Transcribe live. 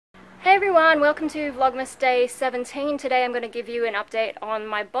Hey everyone, welcome to Vlogmas Day 17. Today I'm going to give you an update on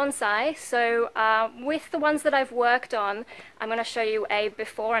my bonsai. So with the ones that I've worked on, I'm going to show you a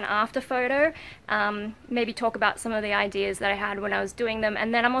before and after photo, maybe talk about some of the ideas that I had when I was doing them,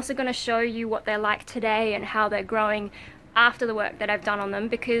 and then I'm also going to show you what they're like today and how they're growing after the work that I've done on them,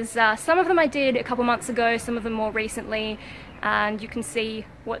 because some of them I did a couple months ago, some of them more recently, and you can see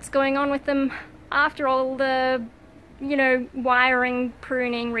what's going on with them after all the wiring,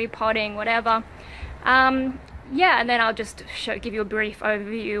 pruning, repotting, whatever. Yeah, and then I'll just give you a brief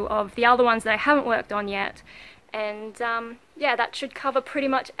overview of the other ones that I haven't worked on yet. And yeah, that should cover pretty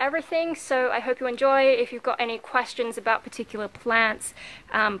much everything, so I hope you enjoy. If you've got any questions about particular plants,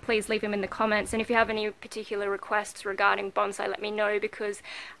 please leave them in the comments, and if you have any particular requests regarding bonsai, let me know, because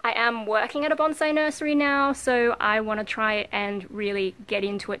I am working at a bonsai nursery now, so I want to try and really get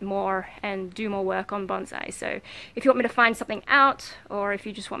into it more and do more work on bonsai. So if you want me to find something out, or if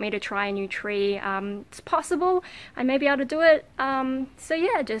you just want me to try a new tree, it's possible. I may be able to do it, so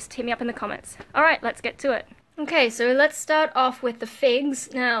yeah, just hit me up in the comments. Alright, let's get to it. Okay, so let's start off with the figs.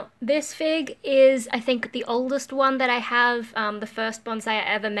 Now, this fig is, I think, the oldest one that I have, the first bonsai I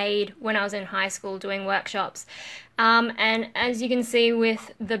ever made when I was in high school doing workshops. And as you can see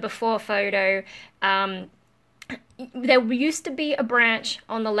with the before photo, there used to be a branch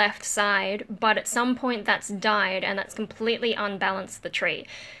on the left side, but at some point that's died and that's completely unbalanced the tree.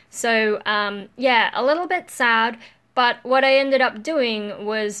 So, yeah, a little bit sad. But what I ended up doing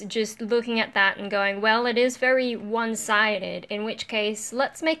was just looking at that and going, well, it is very one-sided, in which case,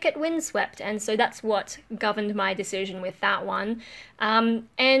 let's make it windswept. And so that's what governed my decision with that one. And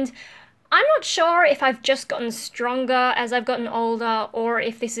I'm not sure if I've just gotten stronger as I've gotten older, or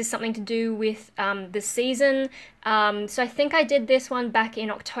if this is something to do with the season. So I think I did this one back in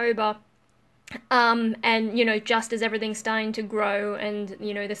October. And just as everything's starting to grow and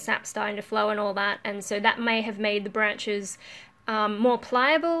the sap's starting to flow and all that, and so that may have made the branches more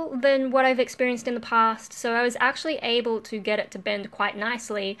pliable than what I've experienced in the past. So I was actually able to get it to bend quite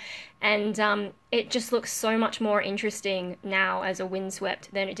nicely, and it just looks so much more interesting now as a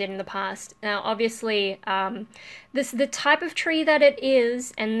windswept than it did in the past. Now obviously the type of tree that it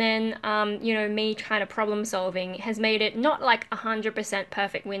is, and then me kind of problem solving has made it not like 100%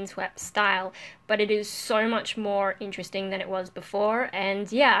 perfect windswept style, but it is so much more interesting than it was before, and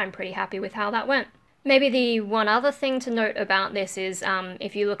yeah, I'm pretty happy with how that went. Maybe the one other thing to note about this is,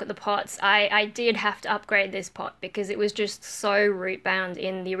 if you look at the pots, I did have to upgrade this pot because it was just so root bound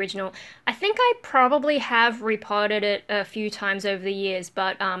in the original. I think I probably have repotted it a few times over the years,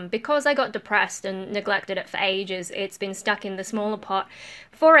 but because I got depressed and neglected it for ages, it's been stuck in the smaller pot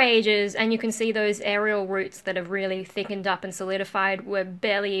for ages, and you can see those aerial roots that have really thickened up and solidified were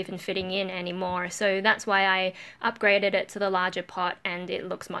barely even fitting in anymore. So that's why I upgraded it to the larger pot, and it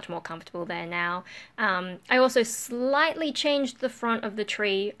looks much more comfortable there now. I also slightly changed the front of the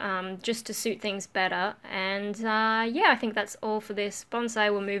tree just to suit things better, and yeah, I think that's all for this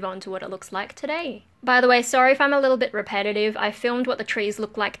bonsai. We'll move on to what it looks like today. By the way, sorry if I'm a little bit repetitive. I filmed what the trees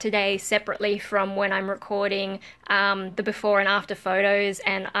look like today separately from when I'm recording the before and after photos,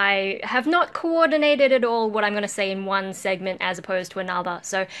 and I have not coordinated at all what I'm going to say in one segment as opposed to another,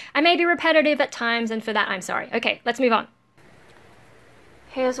 so I may be repetitive at times, and for that I'm sorry. Okay, let's move on.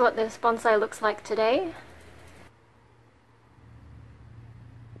 Here's what this bonsai looks like today.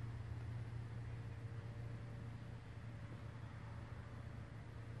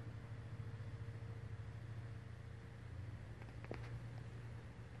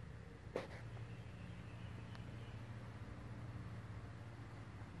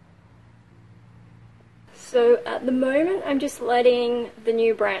 So at the moment I'm just letting the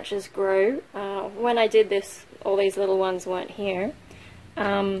new branches grow. When I did this, all these little ones weren't here.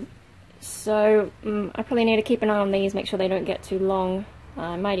 So I probably need to keep an eye on these, make sure they don't get too long.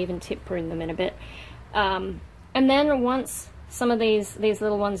 I might even tip prune them in a bit. And then once some of these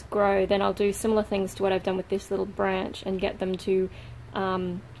little ones grow, then I'll do similar things to what I've done with this little branch and get them to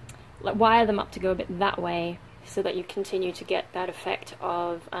wire them up to go a bit that way, so that you continue to get that effect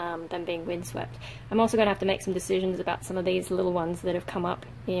of them being windswept. I'm also going to have to make some decisions about some of these little ones that have come up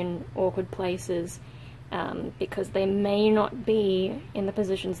in awkward places, because they may not be in the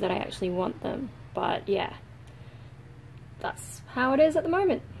positions that I actually want them. But yeah, that's how it is at the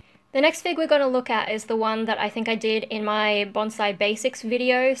moment. The next fig we're going to look at is the one that I think I did in my Bonsai Basics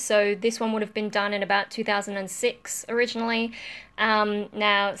video. So this one would have been done in about 2006 originally.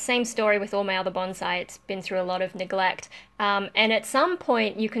 Now, same story with all my other bonsai. It's been through a lot of neglect. And at some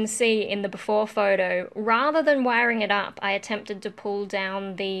point, you can see in the before photo, rather than wiring it up, I attempted to pull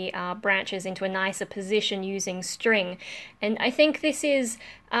down the branches into a nicer position using string. And I think this is,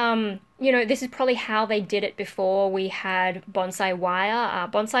 this is probably how they did it before we had bonsai wire.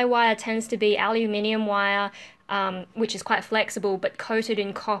 Bonsai wire tends to be aluminium wire, which is quite flexible, but coated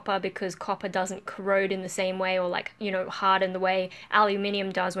in copper because copper doesn't corrode in the same way or harden the way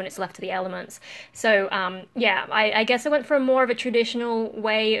aluminium does when it's left to the elements. So yeah, I guess I went for more of a traditional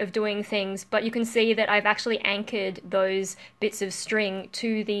way of doing things, but you can see that I've actually anchored those bits of string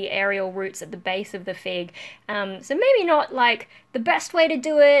to the aerial roots at the base of the fig. So maybe not like the best way to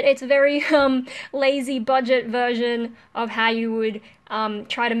do it. It's a very lazy budget version of how you would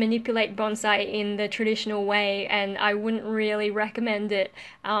try to manipulate bonsai in the traditional way, and I wouldn't really recommend it.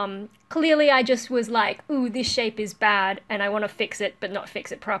 Clearly I just was like, ooh, this shape is bad and I want to fix it but not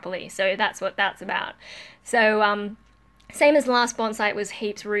fix it properly, so that's what that's about. So same as last bonsai, it was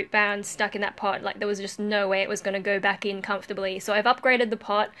heaps root bound, stuck in that pot, like there was just no way it was going to go back in comfortably. So I've upgraded the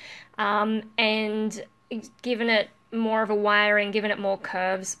pot and given it more of a wiring, given it more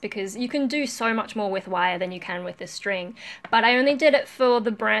curves, because you can do so much more with wire than you can with the string. But I only did it for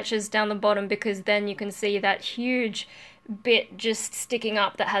the branches down the bottom because then you can see that huge bit just sticking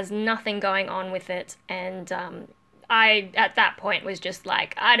up that has nothing going on with it. And I, at that point, was just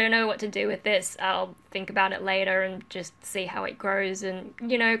like, I don't know what to do with this. I'll think about it later and just see how it grows and,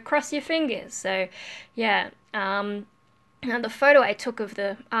 cross your fingers. So, yeah. Now the photo I took of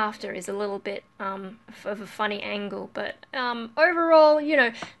the after is a little bit of a funny angle, but overall,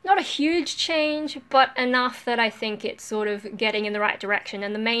 not a huge change, but enough that I think it's sort of getting in the right direction.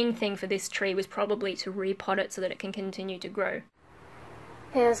 And the main thing for this tree was probably to repot it so that it can continue to grow.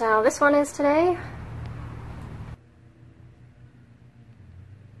 Here's how this one is today.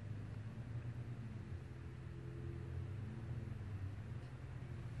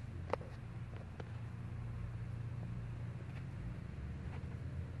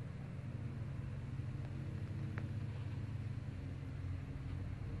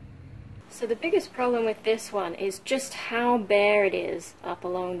 So the biggest problem with this one is just how bare it is up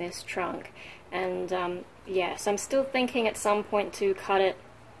along this trunk. And yeah, so I'm still thinking at some point to cut it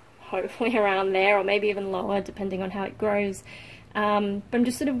hopefully around there, or maybe even lower depending on how it grows. But I'm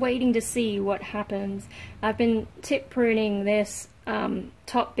just sort of waiting to see what happens. I've been tip pruning this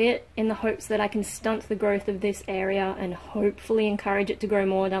top bit in the hopes that I can stunt the growth of this area and hopefully encourage it to grow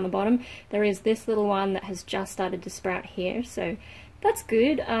more down the bottom. There is this little one that has just started to sprout here, so that's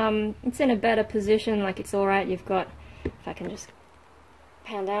good. It's in a better position, like it's alright. You've got, if I can just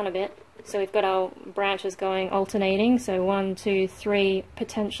pan down a bit, so we've got our branches going alternating, so 1, 2, 3,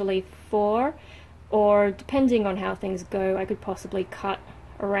 potentially 4, or depending on how things go, I could possibly cut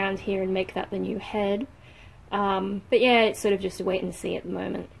around here and make that the new head. But yeah, it's sort of just a wait and see at the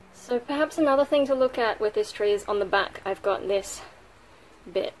moment. So perhaps another thing to look at with this tree is on the back I've got this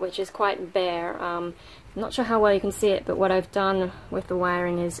bit which is quite bare. I'm not sure how well you can see it, but what I've done with the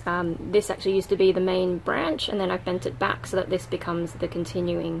wiring is this actually used to be the main branch, and then I've bent it back so that this becomes the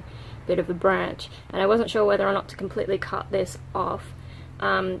continuing bit of a branch, and I wasn't sure whether or not to completely cut this off,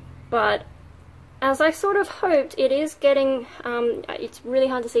 but as I sort of hoped, it is getting, it's really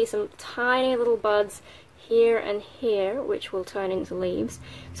hard to see some tiny little buds here and here, which will turn into leaves.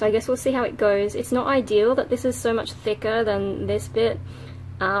 So I guess we'll see how it goes. It's not ideal that this is so much thicker than this bit,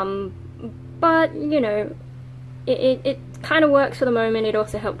 but it kind of works for the moment. It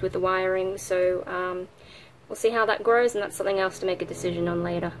also helped with the wiring, so we'll see how that grows, and that's something else to make a decision on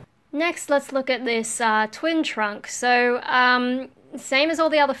later. Next, let's look at this twin trunk. So same as all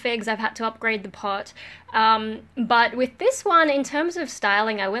the other figs, I've had to upgrade the pot, but with this one, in terms of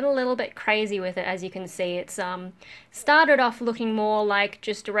styling, I went a little bit crazy with it. As you can see, it's started off looking more like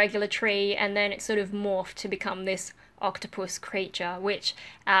just a regular tree, and then it sort of morphed to become this octopus creature, which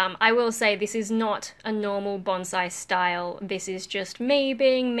I will say, this is not a normal bonsai style. This is just me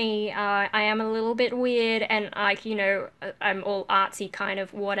being me. I am a little bit weird, and I'm all artsy kind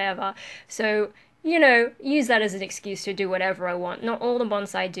of whatever, so use that as an excuse to do whatever I want. Not all the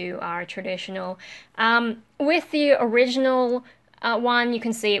bonsai I do are traditional. With the original one, you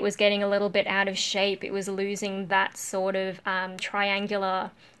can see it was getting a little bit out of shape. It was losing that sort of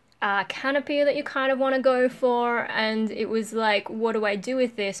triangular canopy that you kind of want to go for, and it was like, what do I do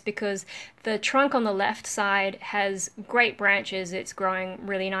with this? Because the trunk on the left side has great branches, it's growing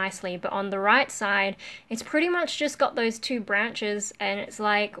really nicely, but on the right side it's pretty much just got those two branches, and it's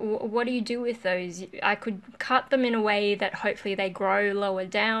like, what do you do with those? I could cut them in a way that hopefully they grow lower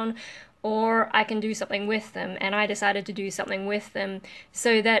down, or I can do something with them. And I decided to do something with them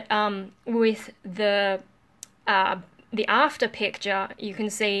so that with the after picture, you can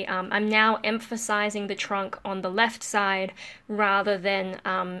see I'm now emphasizing the trunk on the left side rather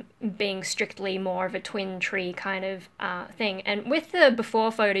than being strictly more of a twin tree kind of thing. And with the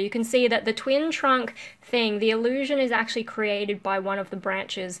before photo, you can see that the twin trunk thing, the illusion is actually created by one of the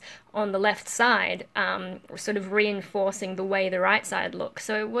branches on the left side, sort of reinforcing the way the right side looks.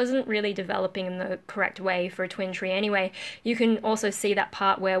 So it wasn't really developing in the correct way for a twin tree anyway. You can also see that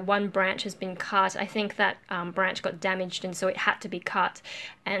part where one branch has been cut. I think that branch got damaged and so it had to be cut.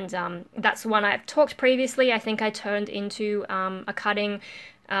 And that's one I've talked previously. I think I turned into a cutting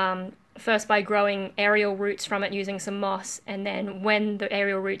first by growing aerial roots from it using some moss, and then when the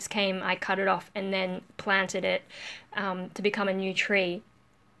aerial roots came, I cut it off and then planted it to become a new tree.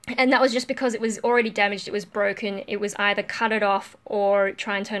 And that was just because it was already damaged, it was broken. It was either cut it off or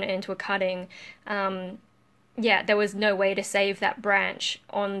try and turn it into a cutting. Yeah, there was no way to save that branch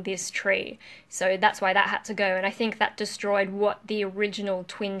on this tree. So that's why that had to go. And I think that destroyed what the original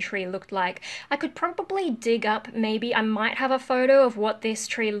twin tree looked like. I could probably dig up, maybe I might have a photo of what this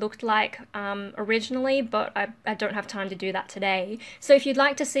tree looked like originally, but I don't have time to do that today. So if you'd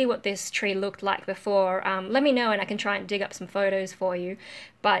like to see what this tree looked like before, let me know and I can try and dig up some photos for you.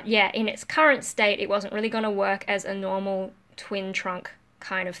 But yeah, in its current state, it wasn't really going to work as a normal twin trunk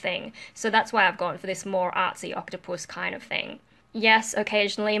kind of thing. So that's why I've gone for this more artsy octopus kind of thing. Yes,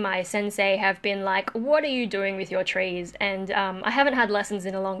 occasionally my sensei have been like, what are you doing with your trees? And I haven't had lessons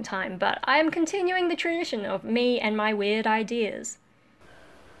in a long time, but I am continuing the tradition of me and my weird ideas.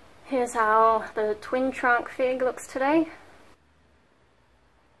 Here's how the twin trunk fig looks today.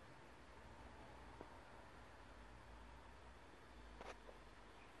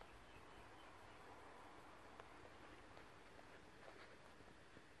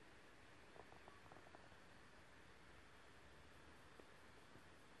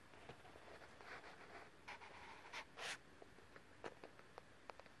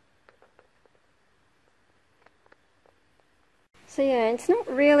 So yeah, it's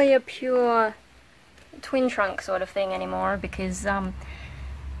not really a pure twin trunk sort of thing anymore because,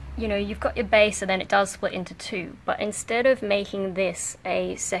 you know, you've got your base and then it does split into two. But instead of making this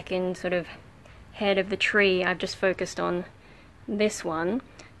a second sort of head of the tree, I've just focused on this one.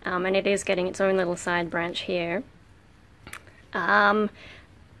 And it is getting its own little side branch here. Gonna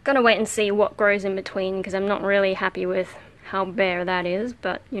wait and see what grows in between because I'm not really happy with how bare that is,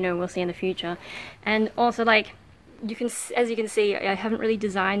 but, you know, we'll see in the future. And also, like, as you can see, I haven't really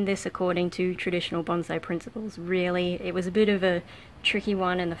designed this according to traditional bonsai principles, really. It was a bit of a tricky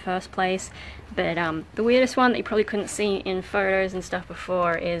one in the first place, but the weirdest one that you probably couldn't see in photos and stuff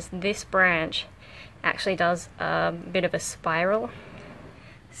before is this branch actually does a bit of a spiral.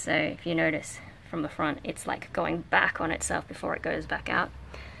 So if you notice from the front, it's like going back on itself before it goes back out.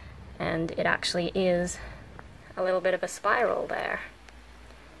 And it actually is a little bit of a spiral there.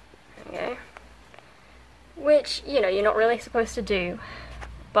 Okay. Which, you know, you're not really supposed to do,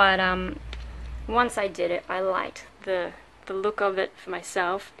 but once I did it, I liked the look of it for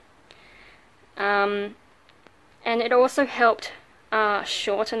myself, and it also helped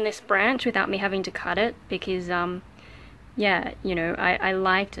shorten this branch without me having to cut it, because yeah, you know, I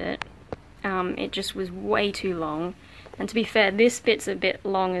liked it. It just was way too long, and to be fair, this bit's a bit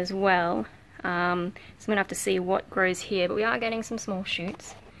long as well, so I'm gonna have to see what grows here, but we are getting some small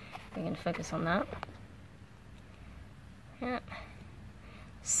shoots. We can focus on that. Yeah.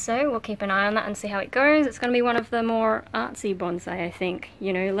 So we'll keep an eye on that and see how it goes. It's going to be one of the more artsy bonsai, I think.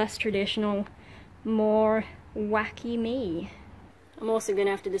 You know, less traditional, more wacky me. I'm also going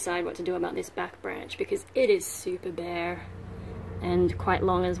to have to decide what to do about this back branch because it is super bare and quite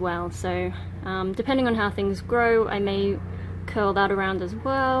long as well. So depending on how things grow, I may curl that around as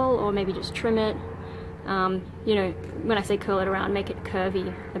well, or maybe just trim it. You know, when I say curl it around, make it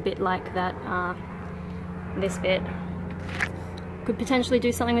curvy, a bit like that, this bit. Could potentially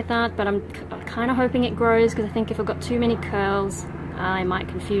do something with that, but I'm kind of hoping it grows because I think if I've got too many curls, I might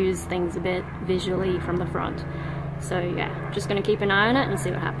confuse things a bit visually from the front. So yeah, just going to keep an eye on it and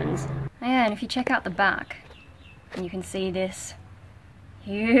see what happens. Yeah, and if you check out the back, you can see this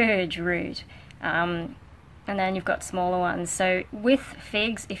huge root. And then you've got smaller ones. So with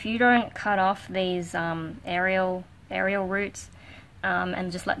figs, if you don't cut off these aerial roots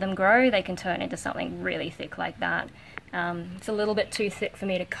and just let them grow, they can turn into something really thick like that. It's a little bit too thick for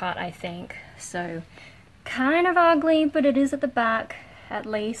me to cut, I think, so kind of ugly, but it is at the back, at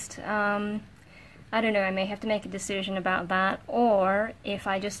least. I don't know, I may have to make a decision about that, or if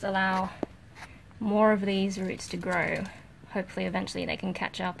I just allow more of these roots to grow, hopefully eventually they can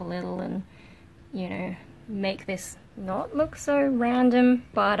catch up a little and, you know, make this not look so random.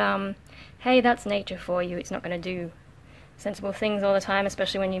 But hey, that's nature for you. It's not going to do sensible things all the time,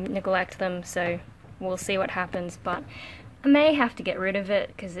 especially when you neglect them, so we'll see what happens. But I may have to get rid of it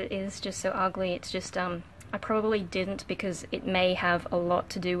because it is just so ugly. It's just I probably didn't because it may have a lot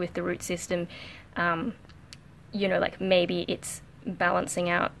to do with the root system. You know, like maybe it's balancing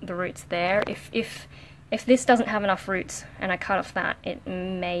out the roots there. If this doesn't have enough roots and I cut off that, it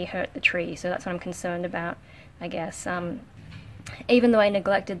may hurt the tree, so that's what I'm concerned about, I guess. Even though I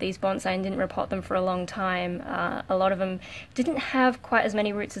neglected these bonsai and didn't repot them for a long time, a lot of them didn't have quite as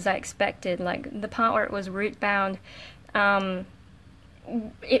many roots as I expected. Like the part where it was root bound,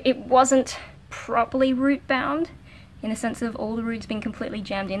 it wasn't properly root bound in the sense of all the roots being completely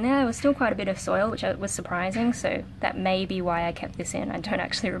jammed in there. There was still quite a bit of soil, which was surprising, so that may be why I kept this in. I don't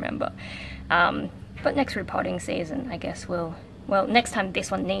actually remember. But next repotting season, I guess well, next time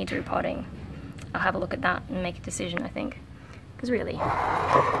this one needs repotting, I'll have a look at that and make a decision, I think. Because really,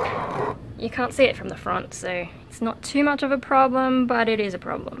 you can't see it from the front, so it's not too much of a problem, but it is a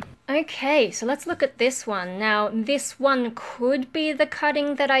problem. Okay, so let's look at this one. Now, this one could be the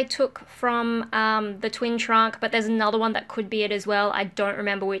cutting that I took from the twin trunk, but there's another one that could be it as well. I don't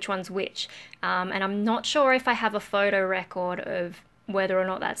remember which one's which, and I'm not sure if I have a photo record of whether or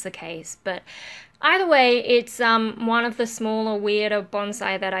not that's the case, but either way, it's one of the smaller, weirder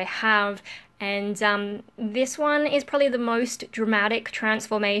bonsai that I have. And this one is probably the most dramatic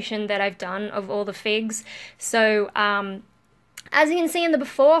transformation that I've done of all the figs. So as you can see in the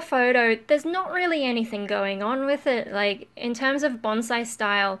before photo, there's not really anything going on with it. Like in terms of bonsai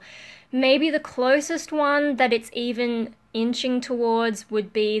style, maybe the closest one that it's even inching towards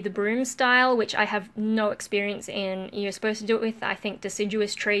would be the broom style, which I have no experience in. You're supposed to do it with, I think,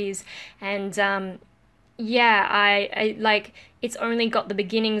 deciduous trees, and yeah, I like, it's only got the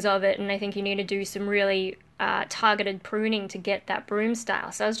beginnings of it, and I think you need to do some really targeted pruning to get that broom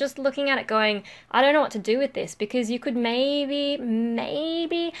style. So I was just looking at it going, I don't know what to do with this, because you could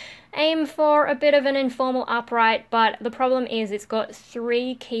maybe aim for a bit of an informal upright, but the problem is it's got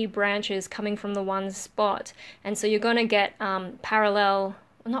 3 key branches coming from the one spot, and so you're going to get parallel,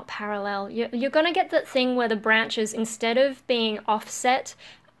 not parallel, you're going to get that thing where the branches, instead of being offset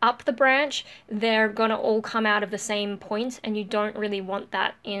up the branch, they're gonna all come out of the same point, and you don't really want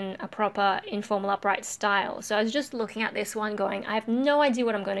that in a proper informal upright style. So I was just looking at this one going, I have no idea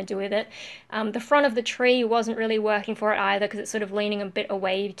what I'm going to do with it. The front of the tree wasn't really working for it either, because it's sort of leaning a bit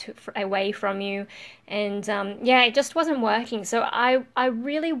away from you, and yeah, it just wasn't working. So I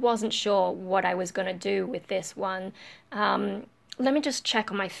really wasn't sure what I was going to do with this one. Let me just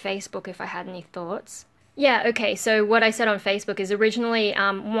check on my Facebook if I had any thoughts. Yeah, okay, so what I said on Facebook is originally,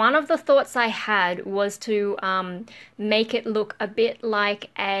 one of the thoughts I had was to make it look a bit like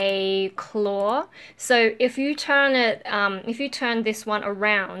a claw. So if you turn it, if you turn this one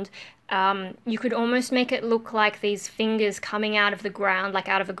around, you could almost make it look like these fingers coming out of the ground, like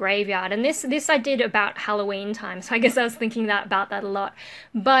out of a graveyard. And this I did about Halloween time, so I guess I was thinking about that a lot.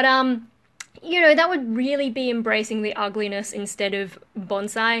 But you know, that would really be embracing the ugliness instead of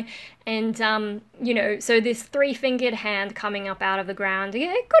bonsai. And, you know, so this 3-fingered hand coming up out of the ground,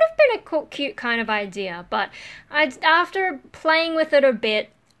 it could have been a cool, cute kind of idea. But after playing with it a bit,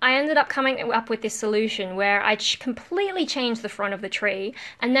 I ended up coming up with this solution where I completely change the front of the tree,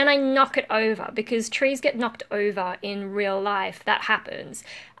 and then I knock it over, because trees get knocked over in real life. That happens.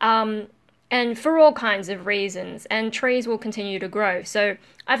 And for all kinds of reasons, and trees will continue to grow. So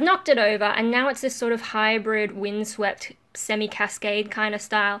I've knocked it over, and now it's this sort of hybrid windswept semi-cascade kind of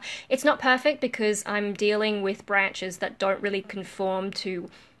style. It's not perfect because I'm dealing with branches that don't really conform to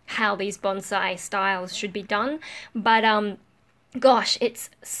how these bonsai styles should be done, but gosh, it's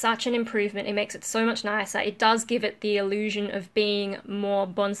such an improvement. It makes it so much nicer. It does give it the illusion of being more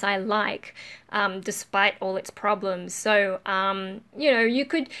bonsai-like, despite all its problems. So, you know, you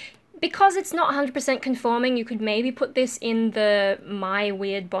could, because it's not 100% conforming, you could maybe put this in the my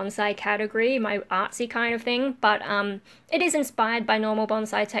weird bonsai category, my artsy kind of thing, but it is inspired by normal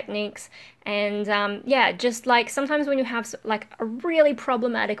bonsai techniques, and yeah, just like sometimes when you have like a really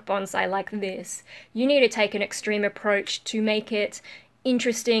problematic bonsai like this, you need to take an extreme approach to make it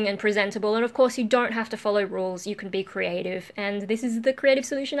interesting and presentable, and of course you don't have to follow rules, you can be creative, and this is the creative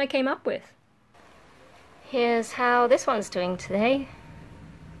solution I came up with. Here's how this one's doing today.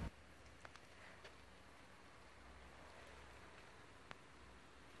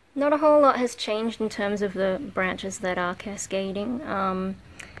 Not a whole lot has changed in terms of the branches that are cascading. I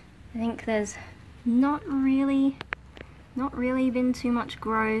think there's not really been too much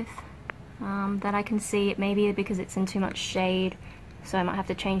growth. that I can see. It may be because it's in too much shade, so I might have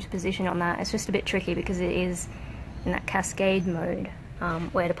to change the position on that. It's just a bit tricky because it is in that cascade mode,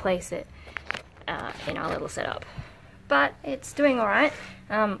 where to place it in our little setup. But it's doing alright.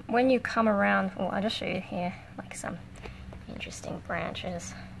 When you come around, oh, I'll just show you here, like some interesting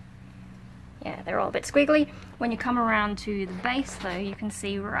branches. Yeah, they're all a bit squiggly. When you come around to the base though, you can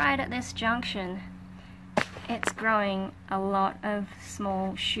see right at this junction, it's growing a lot of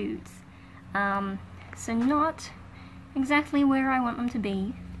small shoots. So not exactly where I want them to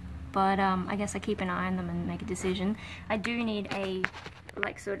be, but I guess I keep an eye on them and make a decision. I do need a,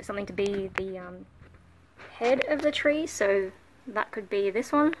 like, sort of something to be the head of the tree, so that could be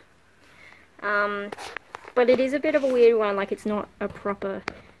this one. But it is a bit of a weird one, like it's not a proper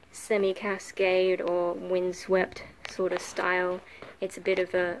Semi-Cascade or Windswept sort of style. It's a bit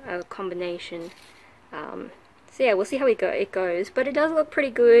of a combination. So yeah, we'll see how it goes, but it does look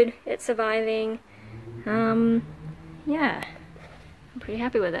pretty good. It's surviving. Yeah, I'm pretty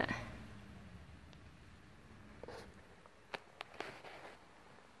happy with it.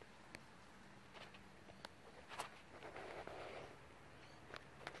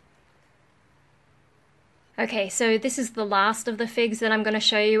 Okay, so this is the last of the figs that I'm going to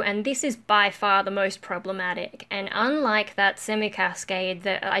show you, and this is by far the most problematic. And unlike that Semi-Cascade,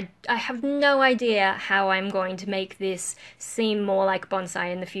 that I have no idea how I'm going to make this seem more like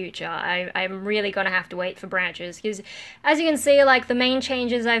bonsai in the future. I'm really going to have to wait for branches, because as you can see, like, the main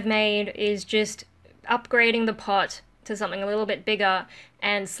changes I've made is just upgrading the pot to something a little bit bigger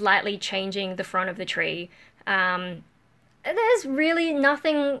and slightly changing the front of the tree. There's really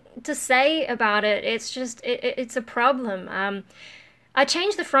nothing to say about it. It's just, it's a problem. I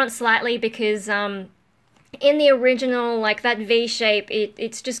changed the front slightly because in the original, like, that V shape,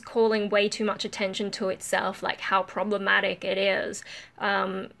 it's just calling way too much attention to itself, like how problematic it is.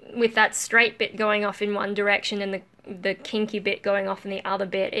 With that straight bit going off in one direction and the kinky bit going off in the other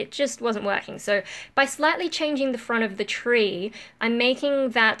bit, it just wasn't working. So by slightly changing the front of the tree, I'm making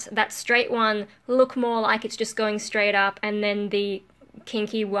that straight one look more like it's just going straight up, and then the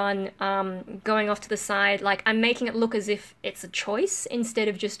kinky one going off to the side, like, I'm making it look as if it's a choice instead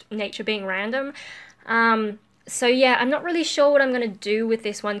of just nature being random. So yeah, I'm not really sure what I'm going to do with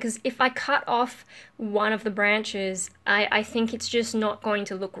this one, because if I cut off one of the branches, I think it's just not going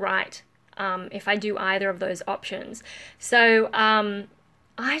to look right if I do either of those options. So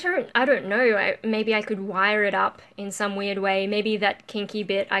I don't know. Maybe I could wire it up in some weird way. Maybe that kinky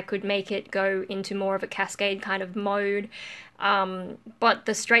bit, I could make it go into more of a cascade kind of mode. But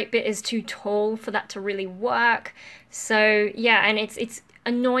the straight bit is too tall for that to really work. So yeah, and it's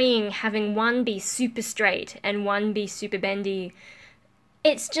annoying having one be super straight and one be super bendy.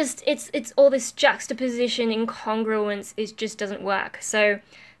 It's just, it's all this juxtaposition, incongruence, it just doesn't work. So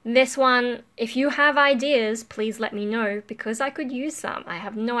this one, if you have ideas, please let me know, because I could use some. I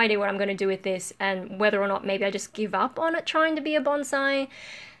have no idea what I'm going to do with this, and whether or not maybe I just give up on it trying to be a bonsai.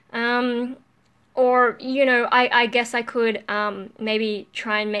 Or, you know, I guess I could maybe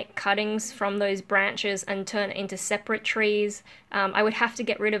try and make cuttings from those branches and turn it into separate trees. I would have to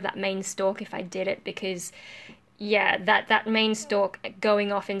get rid of that main stalk if I did it, because yeah, that main stalk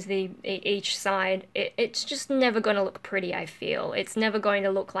going off into each side, it's just never going to look pretty, I feel. It's never going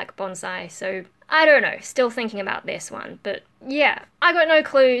to look like bonsai, so I don't know, still thinking about this one. But yeah, I got no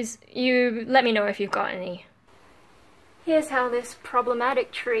clues. You let me know if you've got any. Here's how this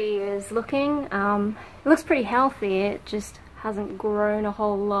problematic tree is looking. It looks pretty healthy, it just hasn't grown a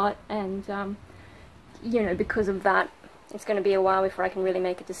whole lot, and you know, because of that, it's going to be a while before I can really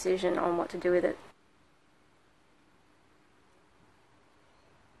make a decision on what to do with it.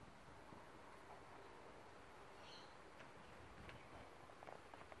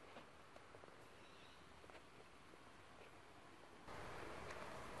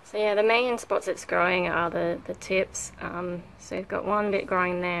 So yeah, the main spots it's growing are the tips. So you've got one bit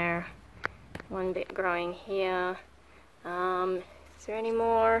growing there, one bit growing here. Is there any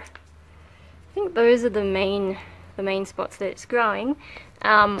more? I think those are the main spots that it's growing.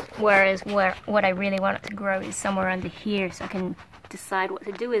 Whereas what I really want it to grow is somewhere under here, so I can decide what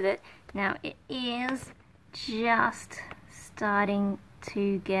to do with it. Now it is just starting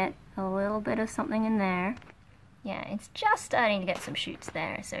to get a little bit of something in there. Yeah, it's just starting to get some shoots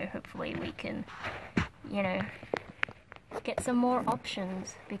there, so hopefully we can, you know, get some more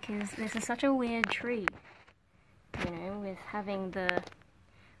options, because this is such a weird tree, you know, with having the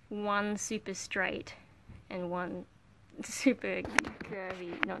one super straight and one super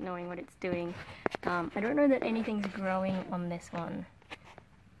curvy, not knowing what it's doing. I don't know that anything's growing on this one at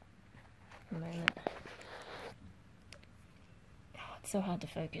the moment. so hard to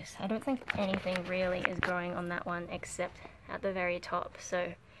focus. I don't think anything really is growing on that one except at the very top,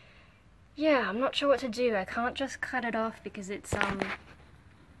 so yeah, I'm not sure what to do. I can't just cut it off because it's I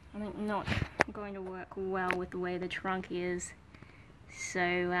think not going to work well with the way the trunk is.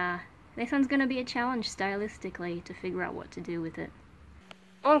 So this one's going to be a challenge stylistically to figure out what to do with it.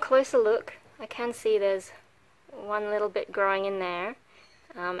 On closer look, I can see there's one little bit growing in there,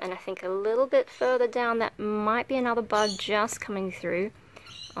 and I think a little bit further down that might be another bud just coming through.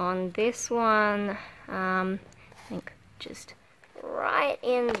 On this one, I think just right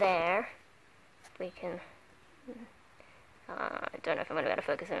in there, we can, I don't know if I'm going to be able to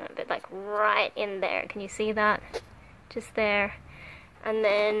focus on it, but like right in there, can you see that? Just there. And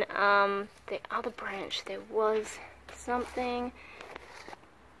then the other branch, there was something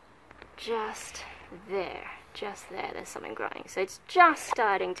just there, there's something growing. So it's just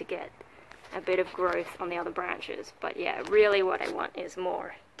starting to get a bit of growth on the other branches. But yeah, really what I want is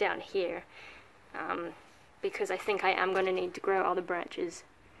more down here, because I think I am going to need to grow other branches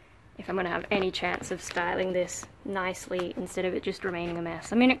if I'm going to have any chance of styling this nicely instead of it just remaining a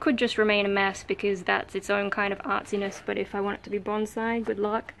mess. I mean, it could just remain a mess because that's its own kind of artsiness, but if I want it to be bonsai, good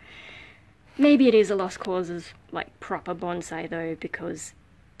luck. Maybe it is a lost cause of like proper bonsai though, because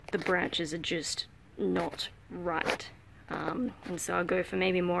the branches are just not right. And so I'll go for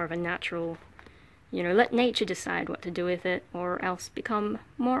maybe more of a natural, you know, let nature decide what to do with it, or else become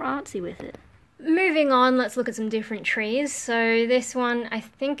more artsy with it. Moving on, let's look at some different trees. So this one I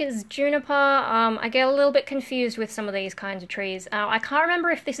think is Juniper. I get a little bit confused with some of these kinds of trees. I can't remember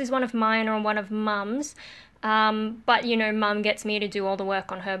if this is one of mine or one of Mum's, but you know, Mum gets me to do all the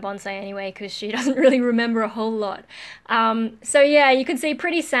work on her bonsai anyway because she doesn't really remember a whole lot. So yeah, you can see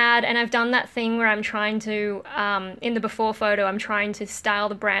pretty sad, and I've done that thing where I'm trying to, in the before photo, I'm trying to style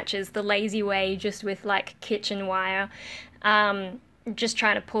the branches the lazy way, just with like kitchen wire. Just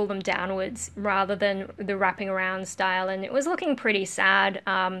trying to pull them downwards rather than the wrapping around style, and it was looking pretty sad.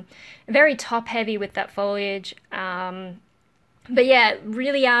 Very top heavy with that foliage, but yeah,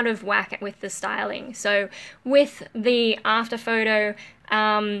 really out of whack with the styling. So with the after photo,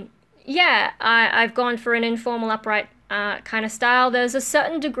 yeah, I've gone for an informal upright kind of style. There's a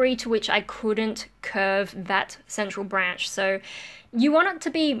certain degree to which I couldn't curve that central branch, so you want it to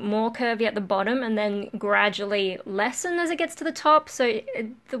be more curvy at the bottom and then gradually lessen as it gets to the top. So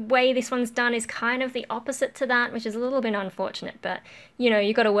the way this one's done is kind of the opposite to that, which is a little bit unfortunate, but you know,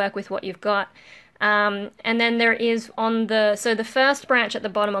 you've got to work with what you've got. And then there is on the, so the first branch at the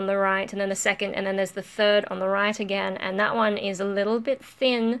bottom on the right, and then the second, and then there's the third on the right again, and that one is a little bit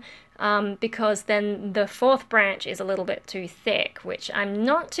thin, because then the fourth branch is a little bit too thick, which I'm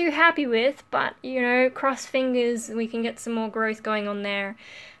not too happy with, but you know, cross fingers, we can get some more growth going on there.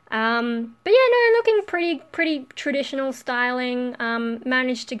 But yeah, no, looking pretty traditional styling.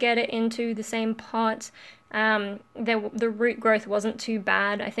 Managed to get it into the same pot. The root growth wasn't too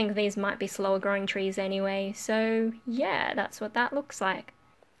bad. I think these might be slower growing trees anyway, so yeah, that's what that looks like.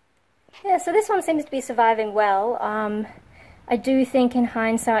 Yeah, so this one seems to be surviving well. I do think in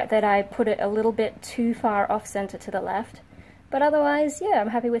hindsight that I put it a little bit too far off center to the left, but otherwise, yeah, I'm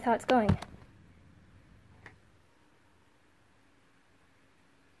happy with how it's going.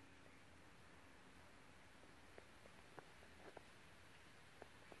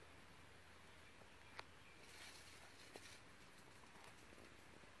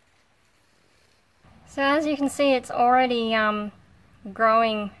 So as you can see, it's already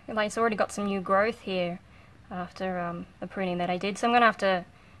growing, like it's already got some new growth here after the pruning that I did. So I'm going to have to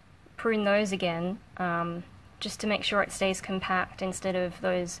prune those again, just to make sure it stays compact instead of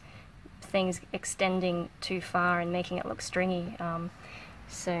those things extending too far and making it look stringy.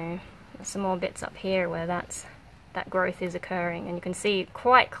 So there's some more bits up here where that growth is occurring, and you can see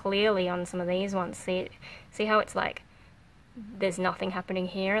quite clearly on some of these ones. See how it's like there's nothing happening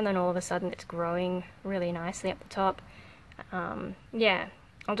here, and then all of a sudden it's growing really nicely up the top. Yeah,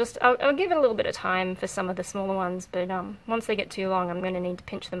 I'll give it a little bit of time for some of the smaller ones, but once they get too long, I'm going to need to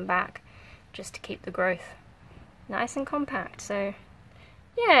pinch them back just to keep the growth nice and compact. So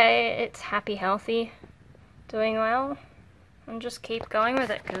yeah, it's happy, healthy, doing well, and just keep going with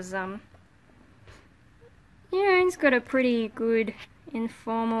it, because yeah, it's got a pretty good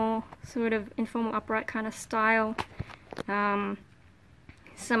informal upright kind of style.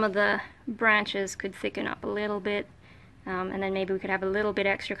 Some of the branches could thicken up a little bit, and then maybe we could have a little bit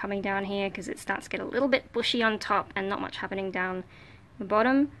extra coming down here because it starts to get a little bit bushy on top and not much happening down the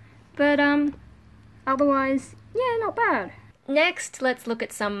bottom. But otherwise, yeah, not bad. next, let's look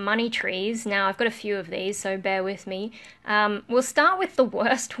at some money trees. Now, I've got a few of these, so bear with me. We'll start with the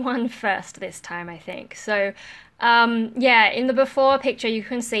worst one first this time, I think. So, yeah, in the before picture, you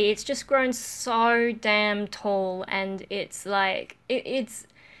can see it's just grown so damn tall, and it's like,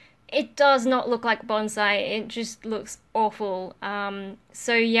 it does not look like bonsai. It just looks awful.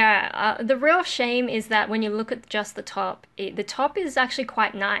 So yeah, the real shame is that when you look at just the top is actually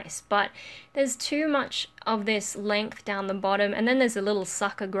quite nice, but there's too much of this length down the bottom, and then there's a little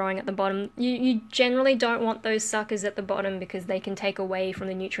sucker growing at the bottom. You generally don't want those suckers at the bottom because they can take away from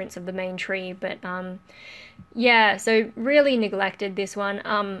the nutrients of the main tree, but yeah, so really neglected this one.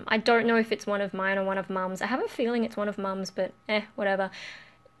 I don't know if it's one of mine or one of Mum's. I have a feeling it's one of Mum's, but whatever.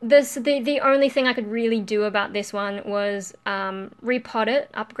 The only thing I could really do about this one was repot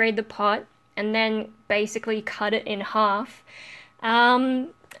it, upgrade the pot, and then basically cut it in half, and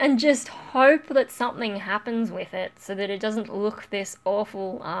just hope that something happens with it so that it doesn't look this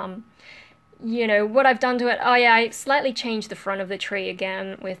awful. You know, what I've done to it, oh yeah, I slightly changed the front of the tree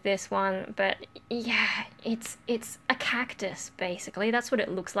again with this one, but yeah, it's a cactus, basically. That's what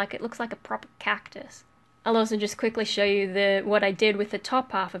it looks like. It looks like a proper cactus. I'll also just quickly show you what I did with the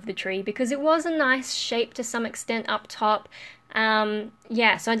top half of the tree, because it was a nice shape to some extent up top.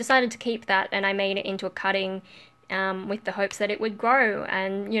 Yeah, so I decided to keep that, and I made it into a cutting with the hopes that it would grow,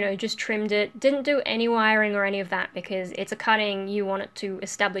 and, you know, just trimmed it. Didn't do any wiring or any of that, because it's a cutting. You want it to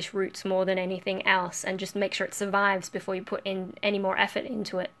establish roots more than anything else, and just make sure it survives before you put in any more effort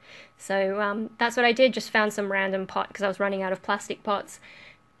into it. So that's what I did, just found some random pot, because I was running out of plastic pots.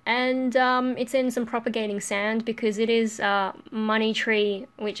 And it's in some propagating sand, because it is money tree,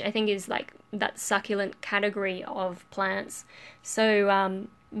 which I think is like that succulent category of plants. So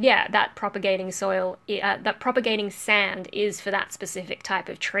yeah, that propagating soil, that propagating sand is for that specific type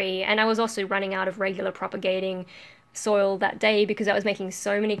of tree. And I was also running out of regular propagating soil that day because I was making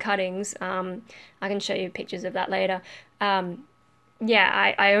so many cuttings. I can show you pictures of that later.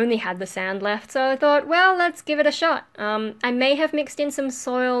 Yeah, I only had the sand left, so I thought, well, let's give it a shot. I may have mixed in some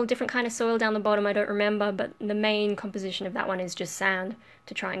soil, different kind of soil down the bottom, I don't remember, but the main composition of that one is just sand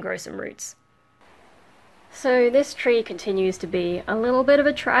to try and grow some roots. So this tree continues to be a little bit of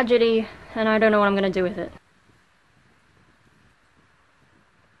a tragedy, and I don't know what I'm going to do with it.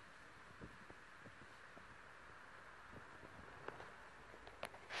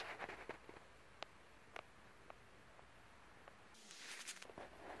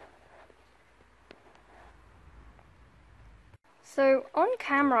 So on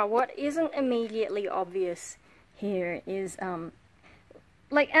camera, what isn't immediately obvious here is, from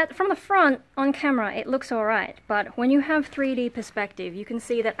the front on camera it looks alright, but when you have 3D perspective you can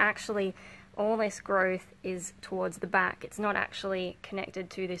see that actually all this growth is towards the back. It's not actually connected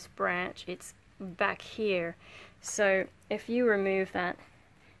to this branch, it's back here. So if you remove that,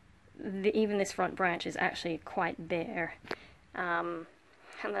 even this front branch is actually quite bare.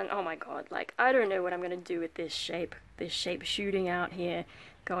 And then, oh my god, like, I don't know what I'm going to do with this shape shooting out here,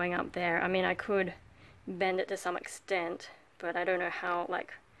 going up there. I mean, I could bend it to some extent, but I don't know how,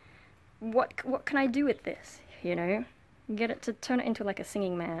 like, what can I do with this, you know? Get it to turn it into, like, a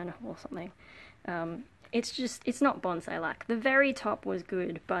singing man or something. It's not bonsai-like. The very top was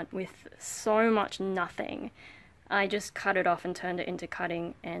good, but with so much nothing, I just cut it off and turned it into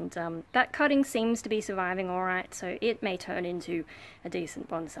cutting, and that cutting seems to be surviving alright, so it may turn into a decent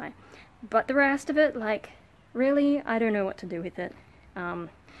bonsai. But the rest of it, like, really, I don't know what to do with it.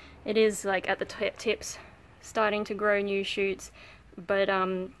 It is, like, at the tips, starting to grow new shoots, but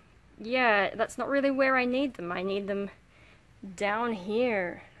yeah, that's not really where I need them. I need them down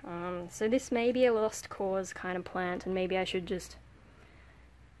here. So this may be a lost cause kind of plant, and maybe I should just,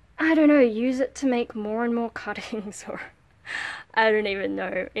 I don't know, use it to make more and more cuttings, or I don't even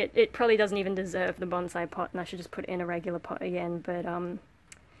know. It probably doesn't even deserve the bonsai pot, and I should just put it in a regular pot again, but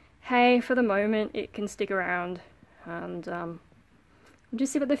hey, for the moment it can stick around, and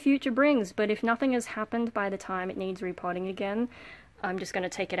just see what the future brings. But if nothing has happened by the time it needs repotting again, I'm just going to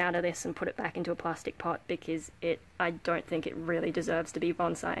take it out of this and put it back into a plastic pot, because I don't think it really deserves to be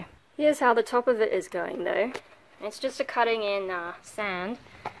bonsai. Here's how the top of it is going though. It's just a cutting in sand,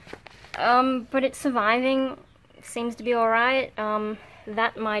 but it's surviving. It seems to be alright.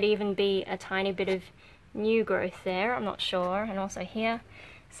 That might even be a tiny bit of new growth there, I'm not sure. And also here.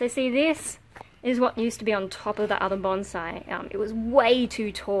 So see, this is what used to be on top of the other bonsai. It was way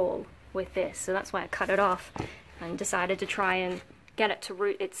too tall with this, so that's why I cut it off and decided to try and get it to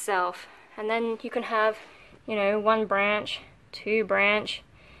root itself. And then you can have, you know, one branch, two branch,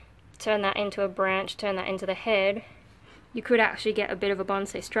 turn that into a branch, turn that into the head, you could actually get a bit of a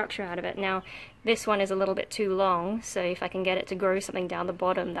bonsai structure out of it. Now, this one is a little bit too long, so if I can get it to grow something down the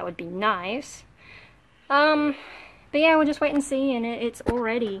bottom, that would be nice. But yeah, we'll just wait and see, and it's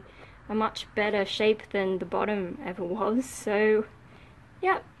already a much better shape than the bottom ever was, so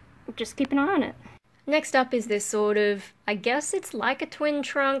yeah, just keep an eye on it. Next up is this sort of, I guess it's like a twin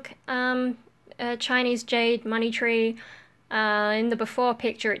trunk Chinese jade money tree. In the before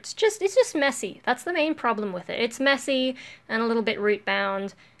picture, it's just messy. That's the main problem with it. It's messy and a little bit root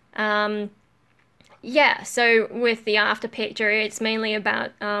bound. Yeah, so with the after picture, it's mainly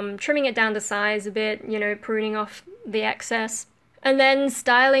about trimming it down to size a bit, you know, pruning off the excess, and then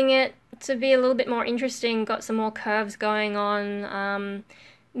styling it to be a little bit more interesting, got some more curves going on.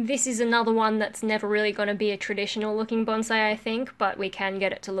 This is another one that's never really going to be a traditional looking bonsai, I think, but we can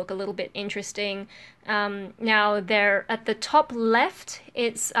get it to look a little bit interesting. Now, there at the top left,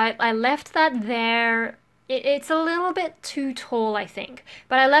 I left that there. It's a little bit too tall, I think,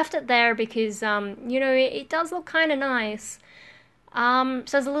 but I left it there because, you know, it does look kind of nice. So I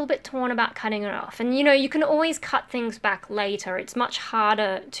was a little bit torn about cutting it off. And, you know, you can always cut things back later. It's much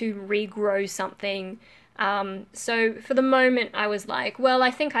harder to regrow something. So for the moment, I was like, well,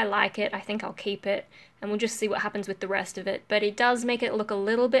 I think I like it. I think I'll keep it. And we'll just see what happens with the rest of it. But it does make it look a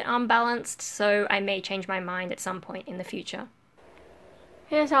little bit unbalanced, so I may change my mind at some point in the future.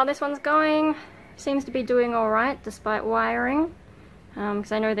 Here's how this one's going. Seems to be doing alright despite wiring.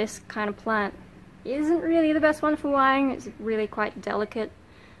 Because I know this kind of plant isn't really the best one for wiring. It's really quite delicate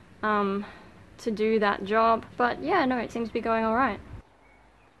to do that job. But yeah, no, it seems to be going alright.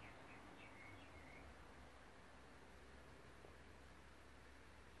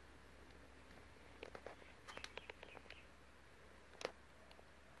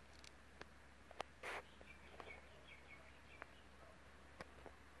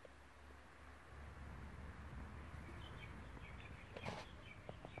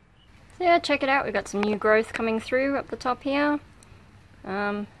 Yeah, check it out, we've got some new growth coming through up the top here.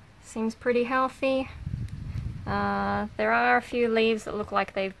 Seems pretty healthy. There are a few leaves that look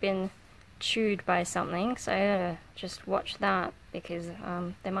like they've been chewed by something, so I gotta just watch that because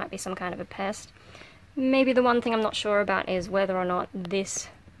there might be some kind of a pest. Maybe the one thing I'm not sure about is whether or not this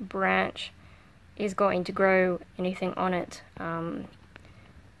branch is going to grow anything on it.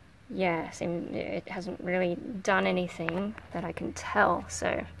 Yeah, it hasn't really done anything that I can tell,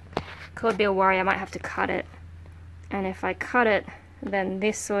 so could be a worry. I might have to cut it, and if I cut it, then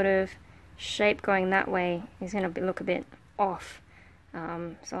this sort of shape going that way is going to look a bit off, so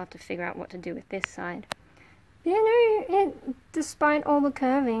I'll have to figure out what to do with this side. Yeah, no, despite all the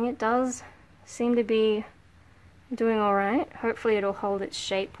curving, it does seem to be doing alright. Hopefully it'll hold its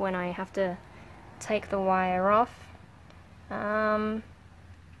shape when I have to take the wire off. Yeah,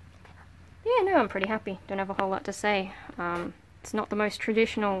 no, I'm pretty happy. Don't have a whole lot to say. It's not the most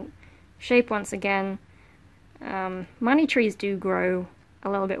traditional shape once again. Money trees do grow a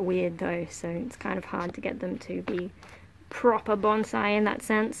little bit weird though, so it's kind of hard to get them to be proper bonsai in that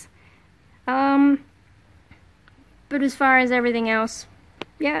sense. But as far as everything else,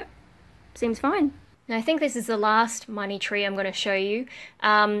 yeah, seems fine. And I think this is the last money tree I'm going to show you.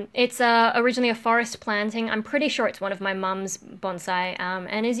 It's originally a forest planting. I'm pretty sure it's one of my mum's bonsai.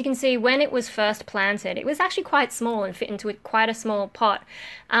 And as you can see, when it was first planted, it was actually quite small and fit into quite a small pot.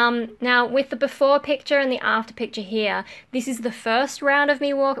 Now, with the before picture and the after picture here, this is the first round of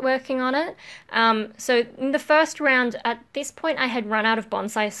me working on it. So in the first round, at this point, I had run out of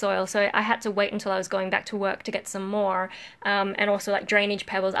bonsai soil, so I had to wait until I was going back to work to get some more, and also like drainage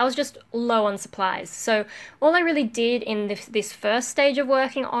pebbles. I was just low on supplies. So all I really did in this first stage of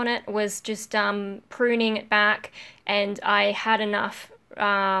working on it was just pruning it back, and I had enough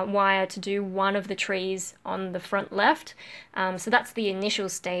wire to do one of the trees on the front left. So that's the initial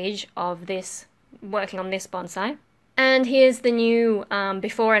stage of this, working on this bonsai. And here's the new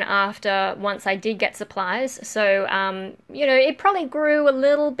before and after once I did get supplies. So, you know, it probably grew a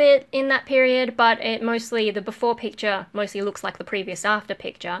little bit in that period, but the before picture mostly looks like the previous after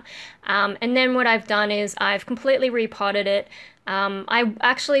picture. And then what I've done is I've completely repotted it.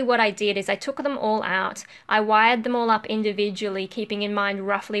 What I did is I took them all out, I wired them all up individually, keeping in mind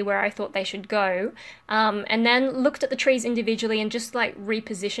roughly where I thought they should go, and then looked at the trees individually and just like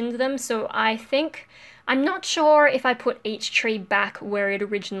repositioned them. So I'm not sure if I put each tree back where it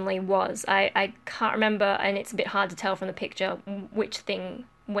originally was. I can't remember, and it's a bit hard to tell from the picture which thing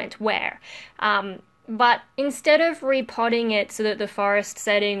went where. But instead of repotting it so that the forest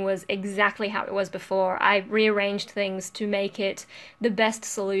setting was exactly how it was before, I rearranged things to make it the best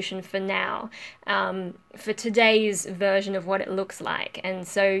solution for now, for today's version of what it looks like. And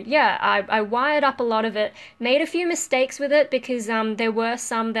so, yeah, I wired up a lot of it, made a few mistakes with it because there were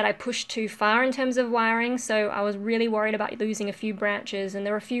some that I pushed too far in terms of wiring, so I was really worried about losing a few branches, and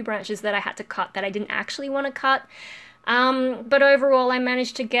there were a few branches that I had to cut that I didn't actually want to cut. But overall I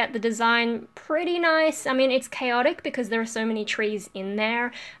managed to get the design pretty nice. I mean, it's chaotic because there are so many trees in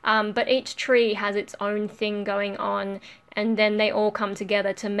there, but each tree has its own thing going on, and then they all come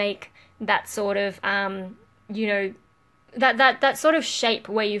together to make that sort of, you know, that sort of shape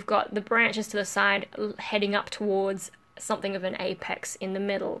where you've got the branches to the side heading up towards something of an apex in the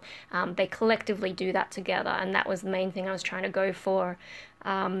middle. They collectively do that together, and that was the main thing I was trying to go for.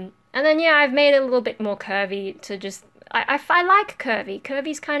 And then, yeah, I've made it a little bit more curvy to just... I like curvy.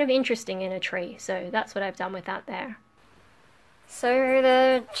 Curvy's kind of interesting in a tree, so that's what I've done with that there. So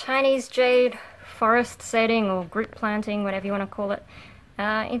the Chinese jade forest setting, or group planting, whatever you want to call it,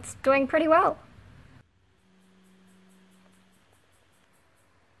 it's doing pretty well.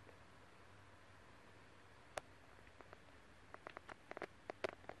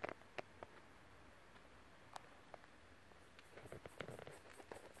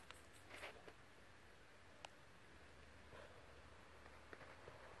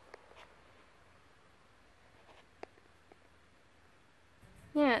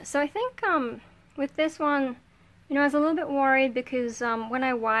 Yeah, so I think with this one, you know, I was a little bit worried because when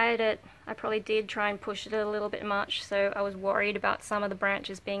I wired it, I probably did try and push it a little bit much, so I was worried about some of the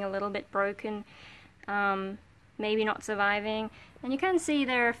branches being a little bit broken, maybe not surviving. And you can see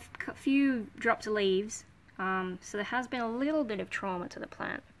there are a few dropped leaves, so there has been a little bit of trauma to the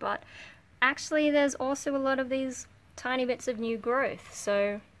plant, but actually there's also a lot of these tiny bits of new growth,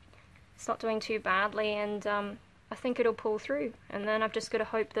 so it's not doing too badly, and I think it'll pull through. And then I've just got to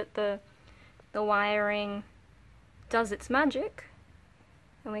hope that the wiring does its magic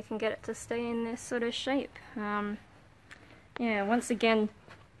and we can get it to stay in this sort of shape. Yeah, once again,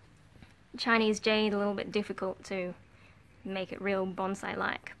 Chinese jade, a little bit difficult to make it real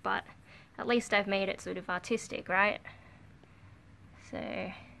bonsai-like, but at least I've made it sort of artistic, right? So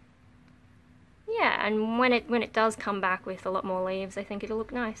yeah, and when it does come back with a lot more leaves, I think it'll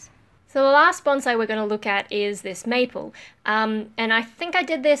look nice. So the last bonsai we're going to look at is this maple, and I think I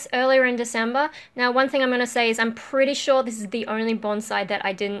did this earlier in December. Now, one thing I'm going to say is I'm pretty sure this is the only bonsai that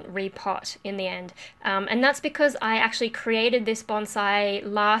I didn't repot in the end, and that's because I actually created this bonsai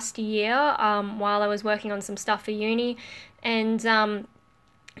last year while I was working on some stuff for uni, and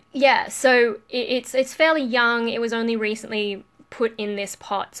yeah, so it's fairly young. It was only recently put in this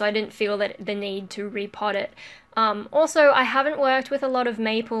pot, so I didn't feel that the need to repot it. Also, I haven't worked with a lot of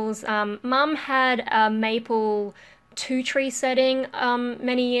maples. Mum had a maple 2-tree setting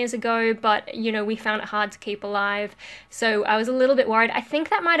many years ago, but you know, we found it hard to keep alive, so I was a little bit worried. I think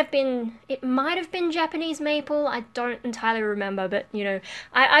that might have been Japanese maple. I don't entirely remember, but you know,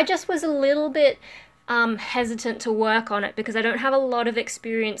 I just was a little bit hesitant to work on it because I don't have a lot of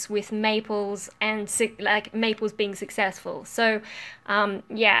experience with maples and like maples being successful. So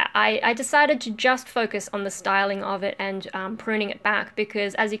yeah, I decided to just focus on the styling of it and pruning it back,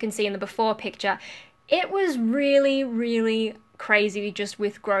 because as you can see in the before picture, it was really crazy just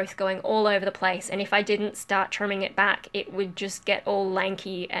with growth going all over the place, and if I didn't start trimming it back, it would just get all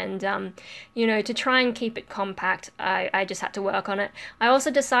lanky, and you know, to try and keep it compact, I just had to work on it. I also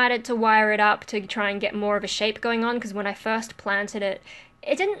decided to wire it up to try and get more of a shape going on, because when I first planted it,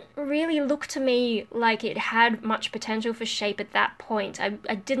 it didn't really look to me like it had much potential for shape at that point. I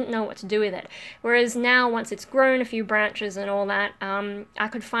didn't know what to do with it. Whereas now, once it's grown a few branches and all that, I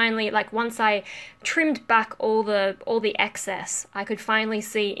could finally, like, once I trimmed back all the excess, I could finally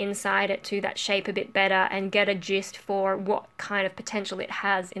see inside it to that shape a bit better and get a gist for what kind of potential it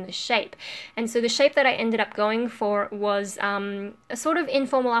has in the shape. And so the shape that I ended up going for was a sort of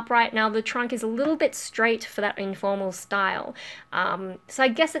informal upright. Now the trunk is a little bit straight for that informal style. So I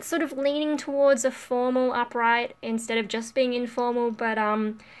guess it's sort of leaning towards a formal upright instead of just being informal, but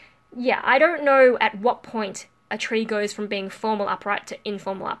yeah, I don't know at what point a tree goes from being formal upright to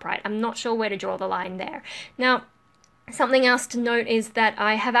informal upright. I'm not sure where to draw the line there. Now, Something else to note is that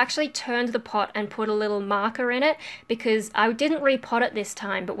I have actually turned the pot and put a little marker in it because I didn't repot it this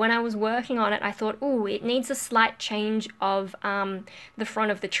time, but when I was working on it I thought, oh, it needs a slight change of the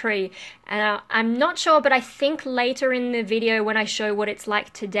front of the tree. And I'm not sure, but I think later in the video when I show what it's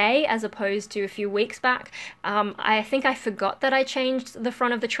like today as opposed to a few weeks back, I think I forgot that I changed the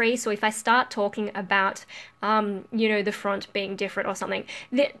front of the tree, so if I start talking about you know, the front being different or something,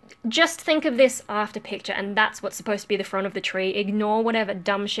 just think of this after picture and that's what's supposed to be the front of the tree. Ignore whatever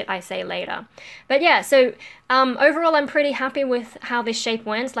dumb shit I say later. But yeah, so overall I'm pretty happy with how this shape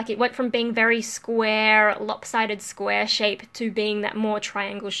went. Like, it went from being very square, lopsided square shape to being that more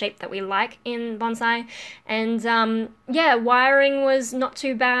triangle shape that we like in bonsai. And yeah, wiring was not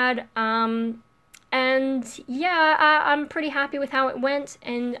too bad. And yeah, I'm pretty happy with how it went,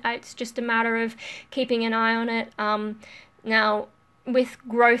 and it's just a matter of keeping an eye on it. Now, with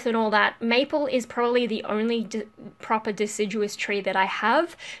growth and all that, maple is probably the only proper deciduous tree that I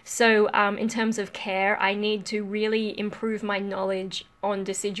have, so in terms of care, I need to really improve my knowledge on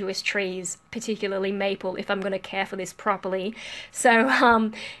deciduous trees, particularly maple, if I'm going to care for this properly.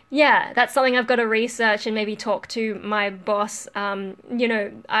 So yeah, that's something I've got to research and maybe talk to my boss. You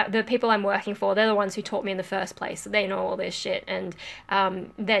know, the people I'm working for, they're the ones who taught me in the first place, so they know all this shit, and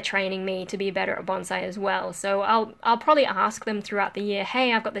they're training me to be better at bonsai as well. So I'll probably ask them throughout the year,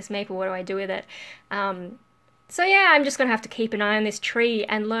 hey, I've got this maple, what do I do with it? So yeah, I'm just going to have to keep an eye on this tree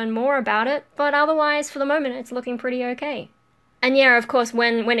and learn more about it, but otherwise, for the moment, it's looking pretty okay. And yeah, of course,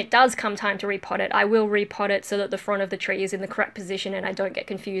 when it does come time to repot it, I will repot it so that the front of the tree is in the correct position and I don't get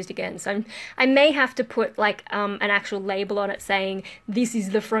confused again. So I may have to put like an actual label on it saying this is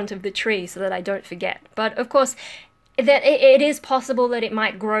the front of the tree so that I don't forget. But of course, that it is possible that it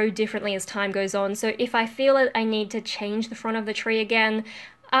might grow differently as time goes on. So if I feel that I need to change the front of the tree again,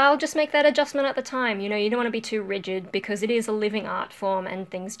 I'll just make that adjustment at the time. You know, you don't want to be too rigid because it is a living art form and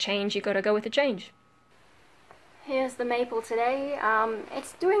things change. You got to go with the change. Here's the maple today.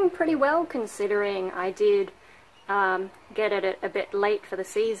 It's doing pretty well considering I did get it a bit late for the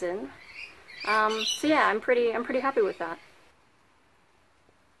season. So yeah, I'm pretty happy with that.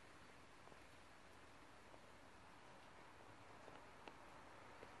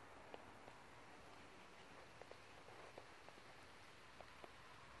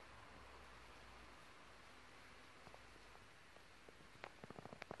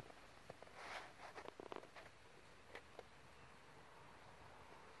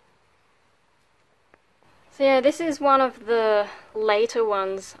 So yeah, this is one of the later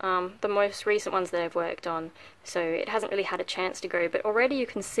ones, the most recent ones that I've worked on, so it hasn't really had a chance to grow, but already you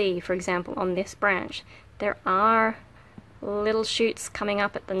can see, for example, on this branch, there are little shoots coming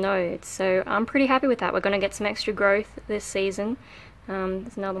up at the nodes, so I'm pretty happy with that. We're going to get some extra growth this season.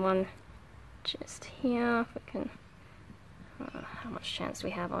 There's another one just here, if we can, how much chance do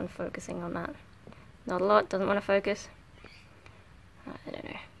we have on focusing on that? Not a lot, doesn't want to focus. I don't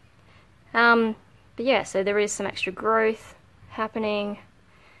know. But yeah, so there is some extra growth happening.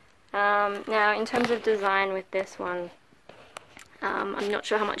 Now, in terms of design with this one, I'm not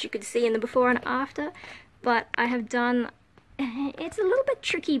sure how much you could see in the before and after, but I have done, it's a little bit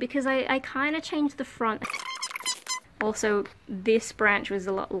tricky because I kind of changed the front. Also, this branch was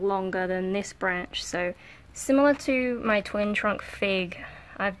a lot longer than this branch, so similar to my twin trunk fig,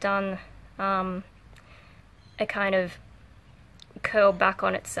 I've done a kind of curl back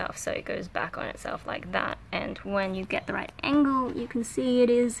on itself, so it goes back on itself like that, and when you get the right angle you can see it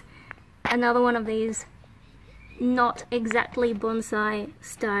is another one of these not exactly bonsai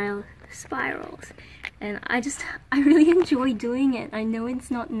style spirals, and I really enjoy doing it. I know it's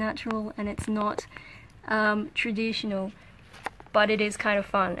not natural and it's not traditional, but it is kind of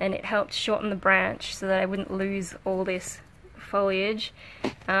fun, and it helped shorten the branch so that I wouldn't lose all this foliage.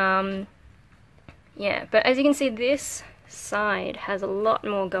 Yeah, but as you can see, this side has a lot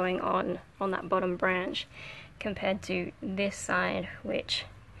more going on that bottom branch compared to this side, which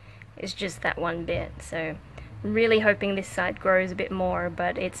is just that one bit. So really hoping this side grows a bit more,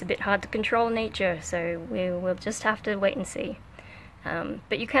 but it's a bit hard to control nature, so we'll just have to wait and see.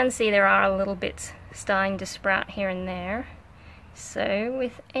 But you can see there are little bits starting to sprout here and there, so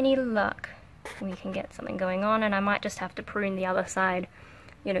with any luck we can get something going on, and I might just have to prune the other side,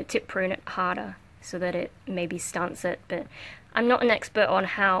 you know, tip prune it harder so that it maybe stunts it, but I'm not an expert on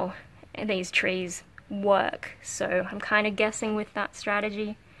how these trees work, so I'm kind of guessing with that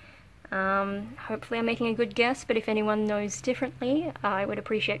strategy. Hopefully I'm making a good guess, but if anyone knows differently, I would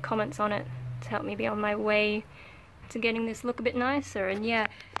appreciate comments on it to help me be on my way to getting this look a bit nicer. And yeah,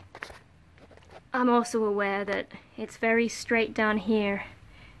 I'm also aware that it's very straight down here,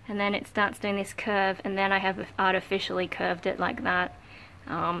 and then it starts doing this curve, and then I have artificially curved it like that.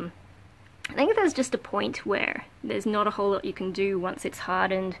 I think there's just a point where there's not a whole lot you can do once it's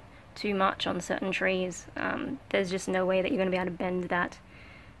hardened too much on certain trees. There's just no way that you're going to be able to bend that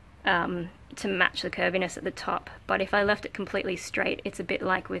to match the curviness at the top. But if I left it completely straight, it's a bit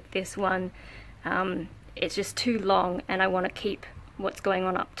like with this one. It's just too long, and I want to keep what's going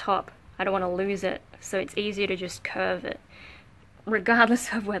on up top. I don't want to lose it, so it's easier to just curve it,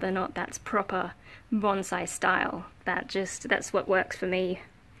 regardless of whether or not that's proper bonsai style. That's what works for me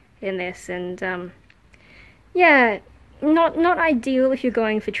in this. And yeah, not ideal if you're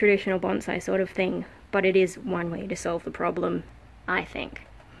going for traditional bonsai sort of thing, but it is one way to solve the problem, I think.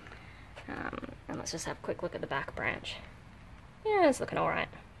 And let's just have a quick look at the back branch. Yeah, it's looking alright.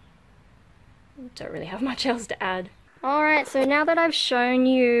 Don't really have much else to add. Alright, so now that I've shown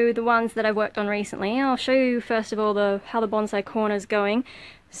you the ones that I've worked on recently, I'll show you first of all how the bonsai corner's going.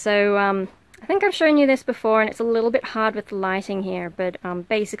 So I think I've shown you this before, and it's a little bit hard with the lighting here, but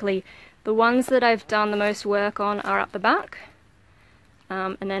basically the ones that I've done the most work on are up the back,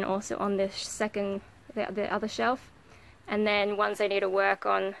 and then also on this the other shelf, and then ones I need to work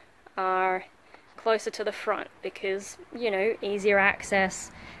on are closer to the front because, you know, easier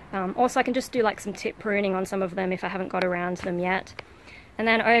access. Also I can just do like some tip pruning on some of them if I haven't got around to them yet. And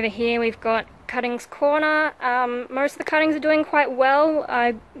then over here we've got cuttings corner. Most of the cuttings are doing quite well.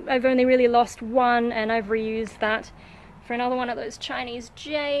 I've only really lost one, and I've reused that for another one of those Chinese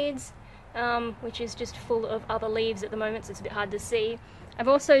jades, which is just full of other leaves at the moment, so it's a bit hard to see. I've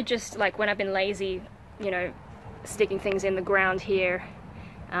also just, like, when I've been lazy, you know, sticking things in the ground here.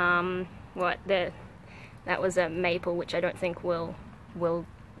 That was a maple, which I don't think will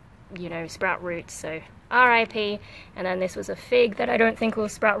you know, sprout roots, so RIP. And then this was a fig that I don't think will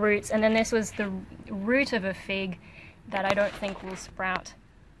sprout roots, and then this was the root of a fig that I don't think will sprout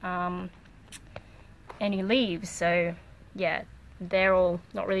any leaves. So yeah, they're all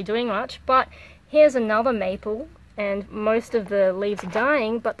not really doing much. But here's another maple, and most of the leaves are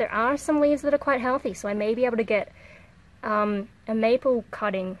dying, but there are some leaves that are quite healthy, so I may be able to get a maple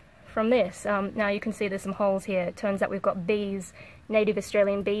cutting from this. Now you can see there's some holes here. It turns out we've got bees, native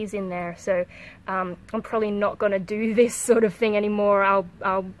Australian bees in there, so I'm probably not going to do this sort of thing anymore.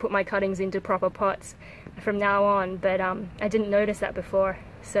 I'll put my cuttings into proper pots from now on, but I didn't notice that before.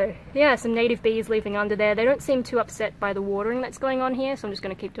 So yeah, some native bees living under there. They don't seem too upset by the watering that's going on here, so I'm just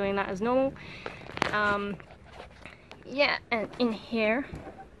going to keep doing that as normal. Yeah, and in here,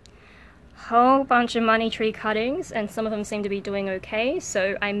 whole bunch of money tree cuttings, and some of them seem to be doing okay,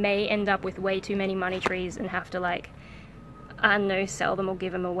 so I may end up with way too many money trees and have to, like, I don't know, sell them or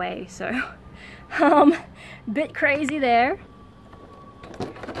give them away. So bit crazy there,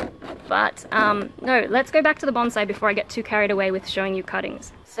 but no, let's go back to the bonsai before I get too carried away with showing you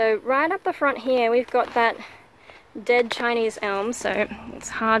cuttings. So right up the front here we've got that dead Chinese elm, so it's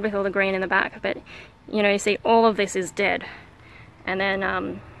hard with all the green in the back, but you know, you see all of this is dead. And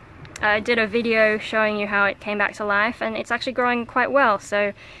then I did a video showing you how it came back to life, and it's actually growing quite well.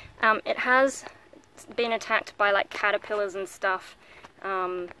 So it has been attacked by like caterpillars and stuff,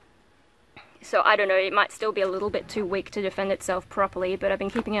 so I don't know, it might still be a little bit too weak to defend itself properly, but I've been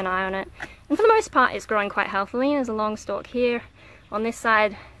keeping an eye on it, and for the most part it's growing quite healthily. There's a long stalk here. On this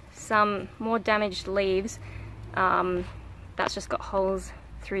side, some more damaged leaves. That's just got holes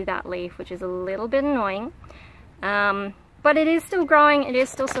through that leaf, which is a little bit annoying. But it is still growing, it is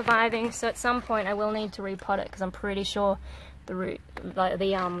still surviving, so at some point I will need to repot it because I'm pretty sure the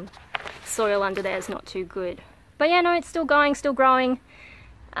soil under there is not too good. But yeah, no, it's still going, still growing.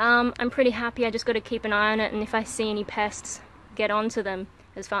 I'm pretty happy. I just got to keep an eye on it, and if I see any pests, get onto them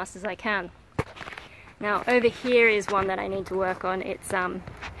as fast as I can. Now over here is one that I need to work on. It's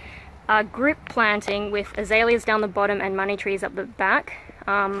a group planting with azaleas down the bottom and money trees up the back.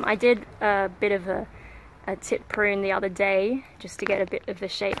 I did a bit of a tip prune the other day just to get a bit of the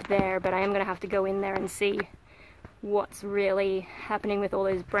shape there, but I am going to have to go in there and see what's really happening with all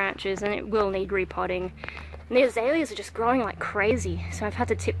those branches, and it will need repotting. And the azaleas are just growing like crazy, so I've had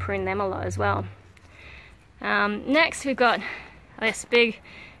to tip prune them a lot as well. Next we've got this big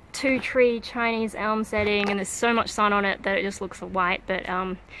 2-tree Chinese elm setting, and there's so much sun on it that it just looks white, but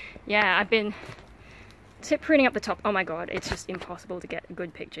yeah, I've been tip pruning up the top. Oh my god, it's just impossible to get a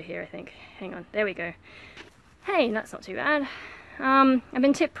good picture here, I think. Hang on, there we go. Hey, that's not too bad. I've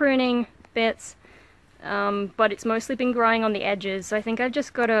been tip pruning bits, but it's mostly been growing on the edges, so I think I've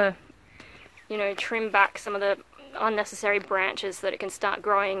just got to, you know, trim back some of the unnecessary branches so that it can start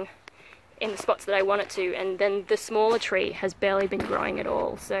growing in the spots that I want it to. And then the smaller tree has barely been growing at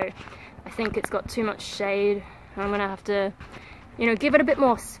all, so I think it's got too much shade. I'm gonna have to you know, give it a bit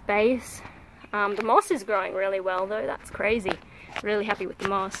more space. The moss is growing really well though, that's crazy. Really happy with the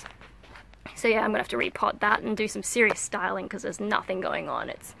moss. So yeah, I'm gonna have to repot that and do some serious styling because there's nothing going on.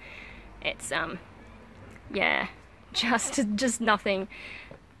 It's yeah, just nothing.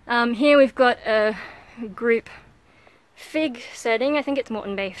 Here we've got a group fig setting. I think it's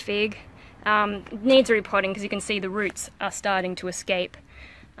Moreton Bay Fig. Needs repotting because you can see the roots are starting to escape.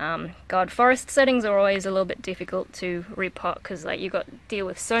 God, forest settings are always a little bit difficult to repot because like you've got to deal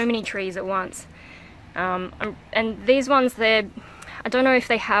with so many trees at once. And these ones, I don't know if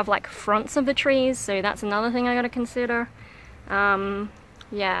they have like fronts of the trees, so that's another thing I gotta consider.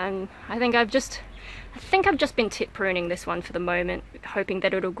 Yeah, and I think I've just been tip pruning this one for the moment, hoping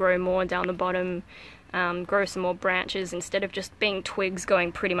that it'll grow more down the bottom, grow some more branches instead of just being twigs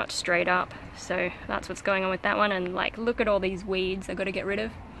going pretty much straight up. So that's what's going on with that one. And like, look at all these weeds I've got to get rid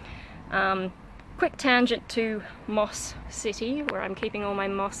of. Quick tangent to Moss City, where I'm keeping all my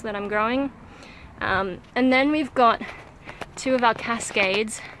moss that I'm growing. And then we've got two of our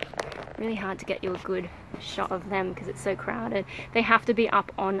cascades. Really hard to get you a good shot of them because it's so crowded. They have to be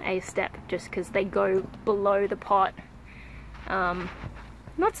up on a step just because they go below the pot.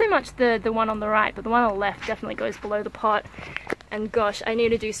 Not so much the one on the right, but the one on the left definitely goes below the pot. And gosh, I need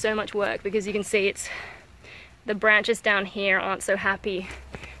to do so much work because you can see the branches down here aren't so happy,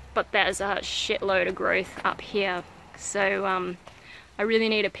 but there's a shitload of growth up here. So I really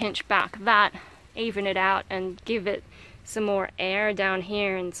need to pinch back that, even it out, and give it some more air down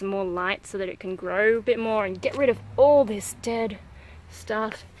here and some more light so that it can grow a bit more and get rid of all this dead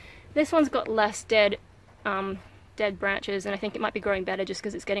stuff. This one's got less dead branches, and I think it might be growing better just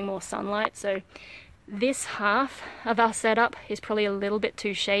because it's getting more sunlight. So this half of our setup is probably a little bit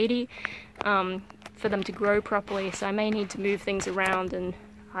too shady for them to grow properly, so I may need to move things around and,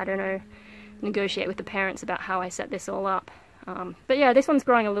 I don't know, negotiate with the parents about how I set this all up. But yeah, this one's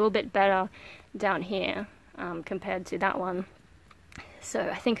growing a little bit better down here compared to that one. So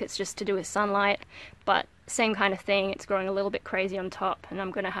I think it's just to do with sunlight, but same kind of thing, it's growing a little bit crazy on top, and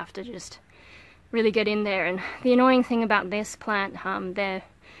I'm gonna have to just really get in there. And the annoying thing about this plant, their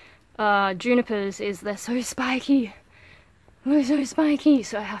junipers, is they're so spiky. They're so spiky,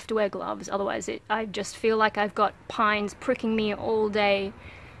 so I have to wear gloves, otherwise I just feel like I've got pines pricking me all day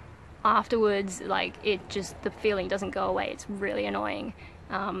afterwards. Like, the feeling doesn't go away. It's really annoying.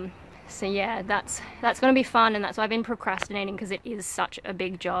 So yeah, that's gonna be fun, and that's why I've been procrastinating, because it is such a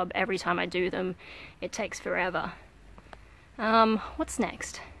big job. Every time I do them, it takes forever. What's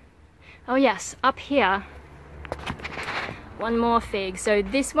next? Oh yes, up here, one more fig. So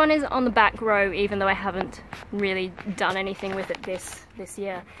this one is on the back row, even though I haven't really done anything with it this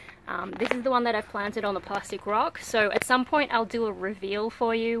year. This is the one that I've planted on the plastic rock. So at some point I'll do a reveal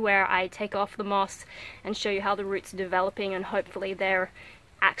for you where I take off the moss and show you how the roots are developing, and hopefully they're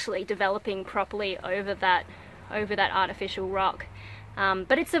actually developing properly over that artificial rock.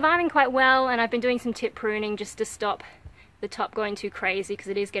 But it's surviving quite well, and I've been doing some tip pruning just to stop the top going too crazy, because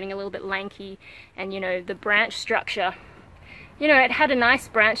it is getting a little bit lanky. And you know, the branch structure, you know, it had a nice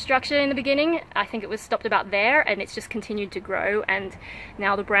branch structure in the beginning. I think it was stopped about there, and it's just continued to grow, and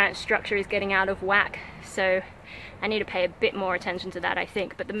now the branch structure is getting out of whack. So I need to pay a bit more attention to that, I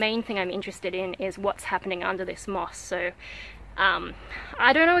think. But the main thing I'm interested in is what's happening under this moss. So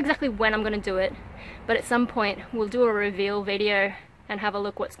I don't know exactly when I'm going to do it, but at some point we'll do a reveal video and have a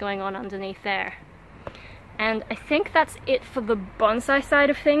look what's going on underneath there. And I think that's it for the bonsai side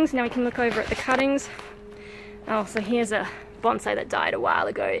of things. Now we can look over at the cuttings. Oh, so here's a bonsai that died a while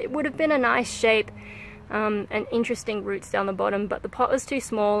ago. It would have been a nice shape and interesting roots down the bottom, but the pot was too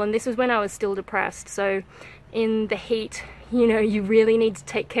small, and this was when I was still depressed. So in the heat, you know, you really need to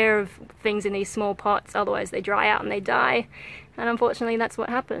take care of things in these small pots, otherwise they dry out and they die. And unfortunately that's what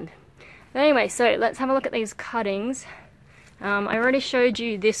happened. But anyway, so let's have a look at these cuttings. I already showed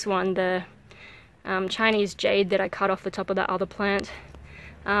you this one, the Chinese Jade that I cut off the top of that other plant.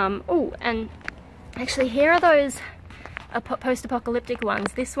 Oh, and actually here are those post-apocalyptic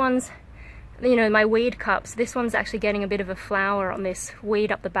ones. This one's, you know, my weed cups. This one's actually getting a bit of a flower on this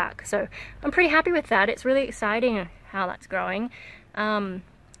weed up the back. So I'm pretty happy with that. It's really exciting how that's growing.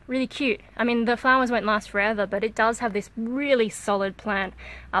 Really cute. I mean, the flowers won't last forever, but it does have this really solid plant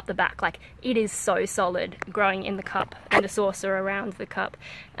up the back. Like, it is so solid growing in the cup and the saucer around the cup.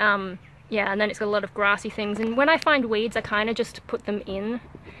 Yeah, and then it's got a lot of grassy things. And when I find weeds, I kind of just put them in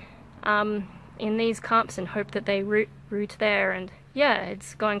these cups and hope that they root there. And yeah,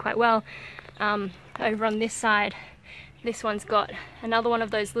 it's going quite well. Over on this side, this one's got another one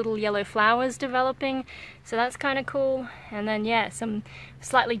of those little yellow flowers developing, so that's kind of cool. And then yeah, some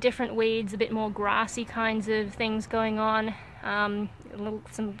slightly different weeds, a bit more grassy kinds of things going on.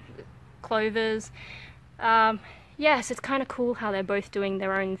 some clovers. Yes, it's kind of cool how they're both doing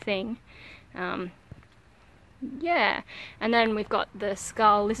their own thing. Yeah, and then we've got the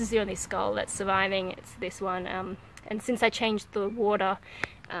skull. This is the only skull that's surviving. It's this one. And since I changed the water,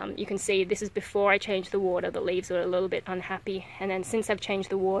 you can see this is before I changed the water. The leaves were a little bit unhappy, and then since I've changed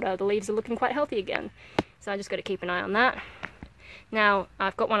the water, the leaves are looking quite healthy again. So I just got to keep an eye on that. Now,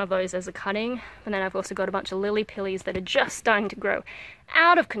 I've got one of those as a cutting, and then I've also got a bunch of lily pillies that are just starting to grow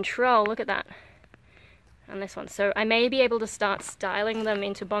out of control. Look at that. And this one. So I may be able to start styling them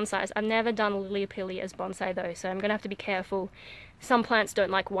into bonsais. I've never done lily pilly as bonsai though, so I'm going to have to be careful. Some plants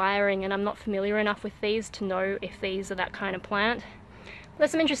don't like wiring, and I'm not familiar enough with these to know if these are that kind of plant.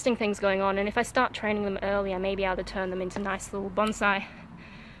 There's some interesting things going on, and if I start training them early, I may be able to turn them into nice little bonsai.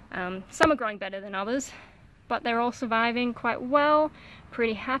 Some are growing better than others, but they're all surviving quite well.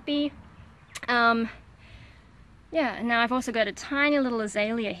 Pretty happy. Yeah, now I've also got a tiny little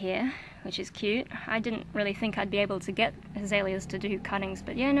azalea here, which is cute. I didn't really think I'd be able to get azaleas to do cuttings,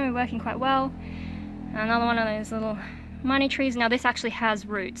 but yeah, no, working quite well. Another one of those little money trees. Now this actually has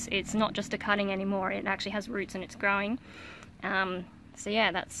roots. It's not just a cutting anymore. It actually has roots and it's growing. So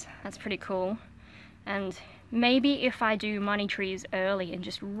yeah, that's pretty cool. And maybe if I do money trees early and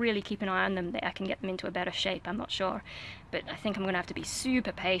just really keep an eye on them, I can get them into a better shape. I'm not sure, but I think I'm gonna have to be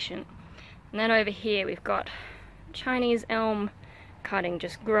super patient. And then over here we've got Chinese elm cutting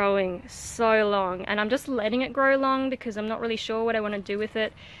just growing so long, and I'm just letting it grow long because I'm not really sure what I want to do with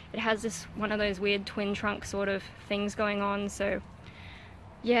it. It has this one of those weird twin trunk sort of things going on, so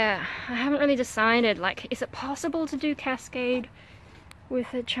yeah, I haven't really decided, like, is it possible to do cascade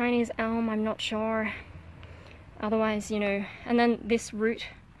with a Chinese elm? I'm not sure. Otherwise, you know, and then this root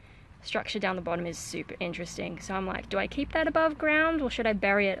structure down the bottom is super interesting, so I'm like, do I keep that above ground or should I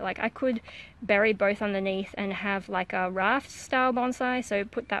bury it? Like, I could bury both underneath and have like a raft style bonsai, so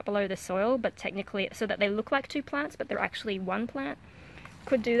put that below the soil, but technically so that they look like two plants but they're actually one plant.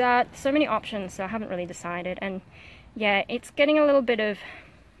 Could do that. So many options, so I haven't really decided. And yeah, it's getting a little bit of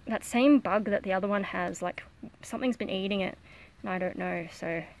that same bug that the other one has, like something's been eating it and I don't know,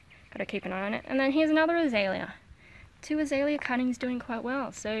 so gotta keep an eye on it. And then here's another azalea. 2 azalea cuttings doing quite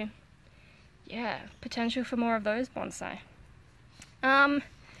well, so yeah, potential for more of those bonsai. And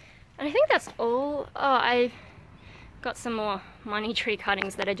I think that's all. Oh, I got some more money tree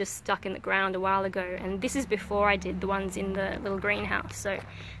cuttings that I just stuck in the ground a while ago, and this is before I did the ones in the little greenhouse, so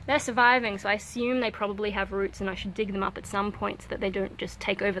they're surviving, so I assume they probably have roots and I should dig them up at some point so that they don't just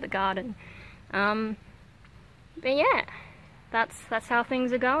take over the garden. But yeah, that's how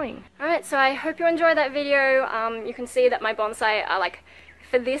things are going. Alright, so I hope you enjoyed that video. You can see that my bonsai are like,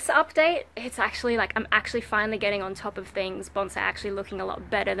 for this update, it's actually like, I'm actually finally getting on top of things. Bonsai actually looking a lot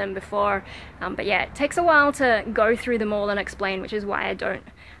better than before. But yeah, it takes a while to go through them all and explain, which is why I don't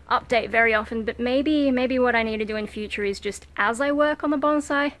update very often. But maybe what I need to do in future is just, as I work on the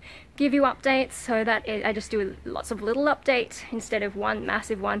bonsai, give you updates so that I just do lots of little updates instead of one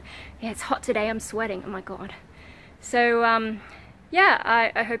massive one. Yeah, it's hot today, I'm sweating, oh my god. So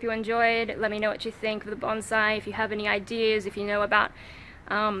yeah, I hope you enjoyed. Let me know what you think of the bonsai, if you have any ideas, if you know about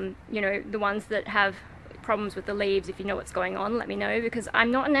you know, the ones that have problems with the leaves, if you know what's going on, let me know, because I'm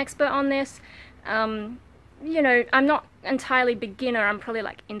not an expert on this. You know, I'm not entirely beginner, I'm probably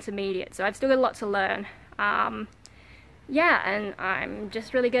like intermediate, so I've still got a lot to learn. Yeah, and I'm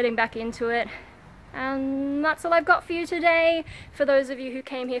just really getting back into it. And that's all I've got for you today. For those of you who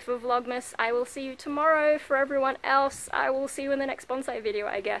came here for Vlogmas, I will see you tomorrow. For everyone else, I will see you in the next bonsai video,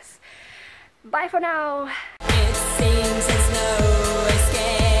 I guess. Bye for now! It seems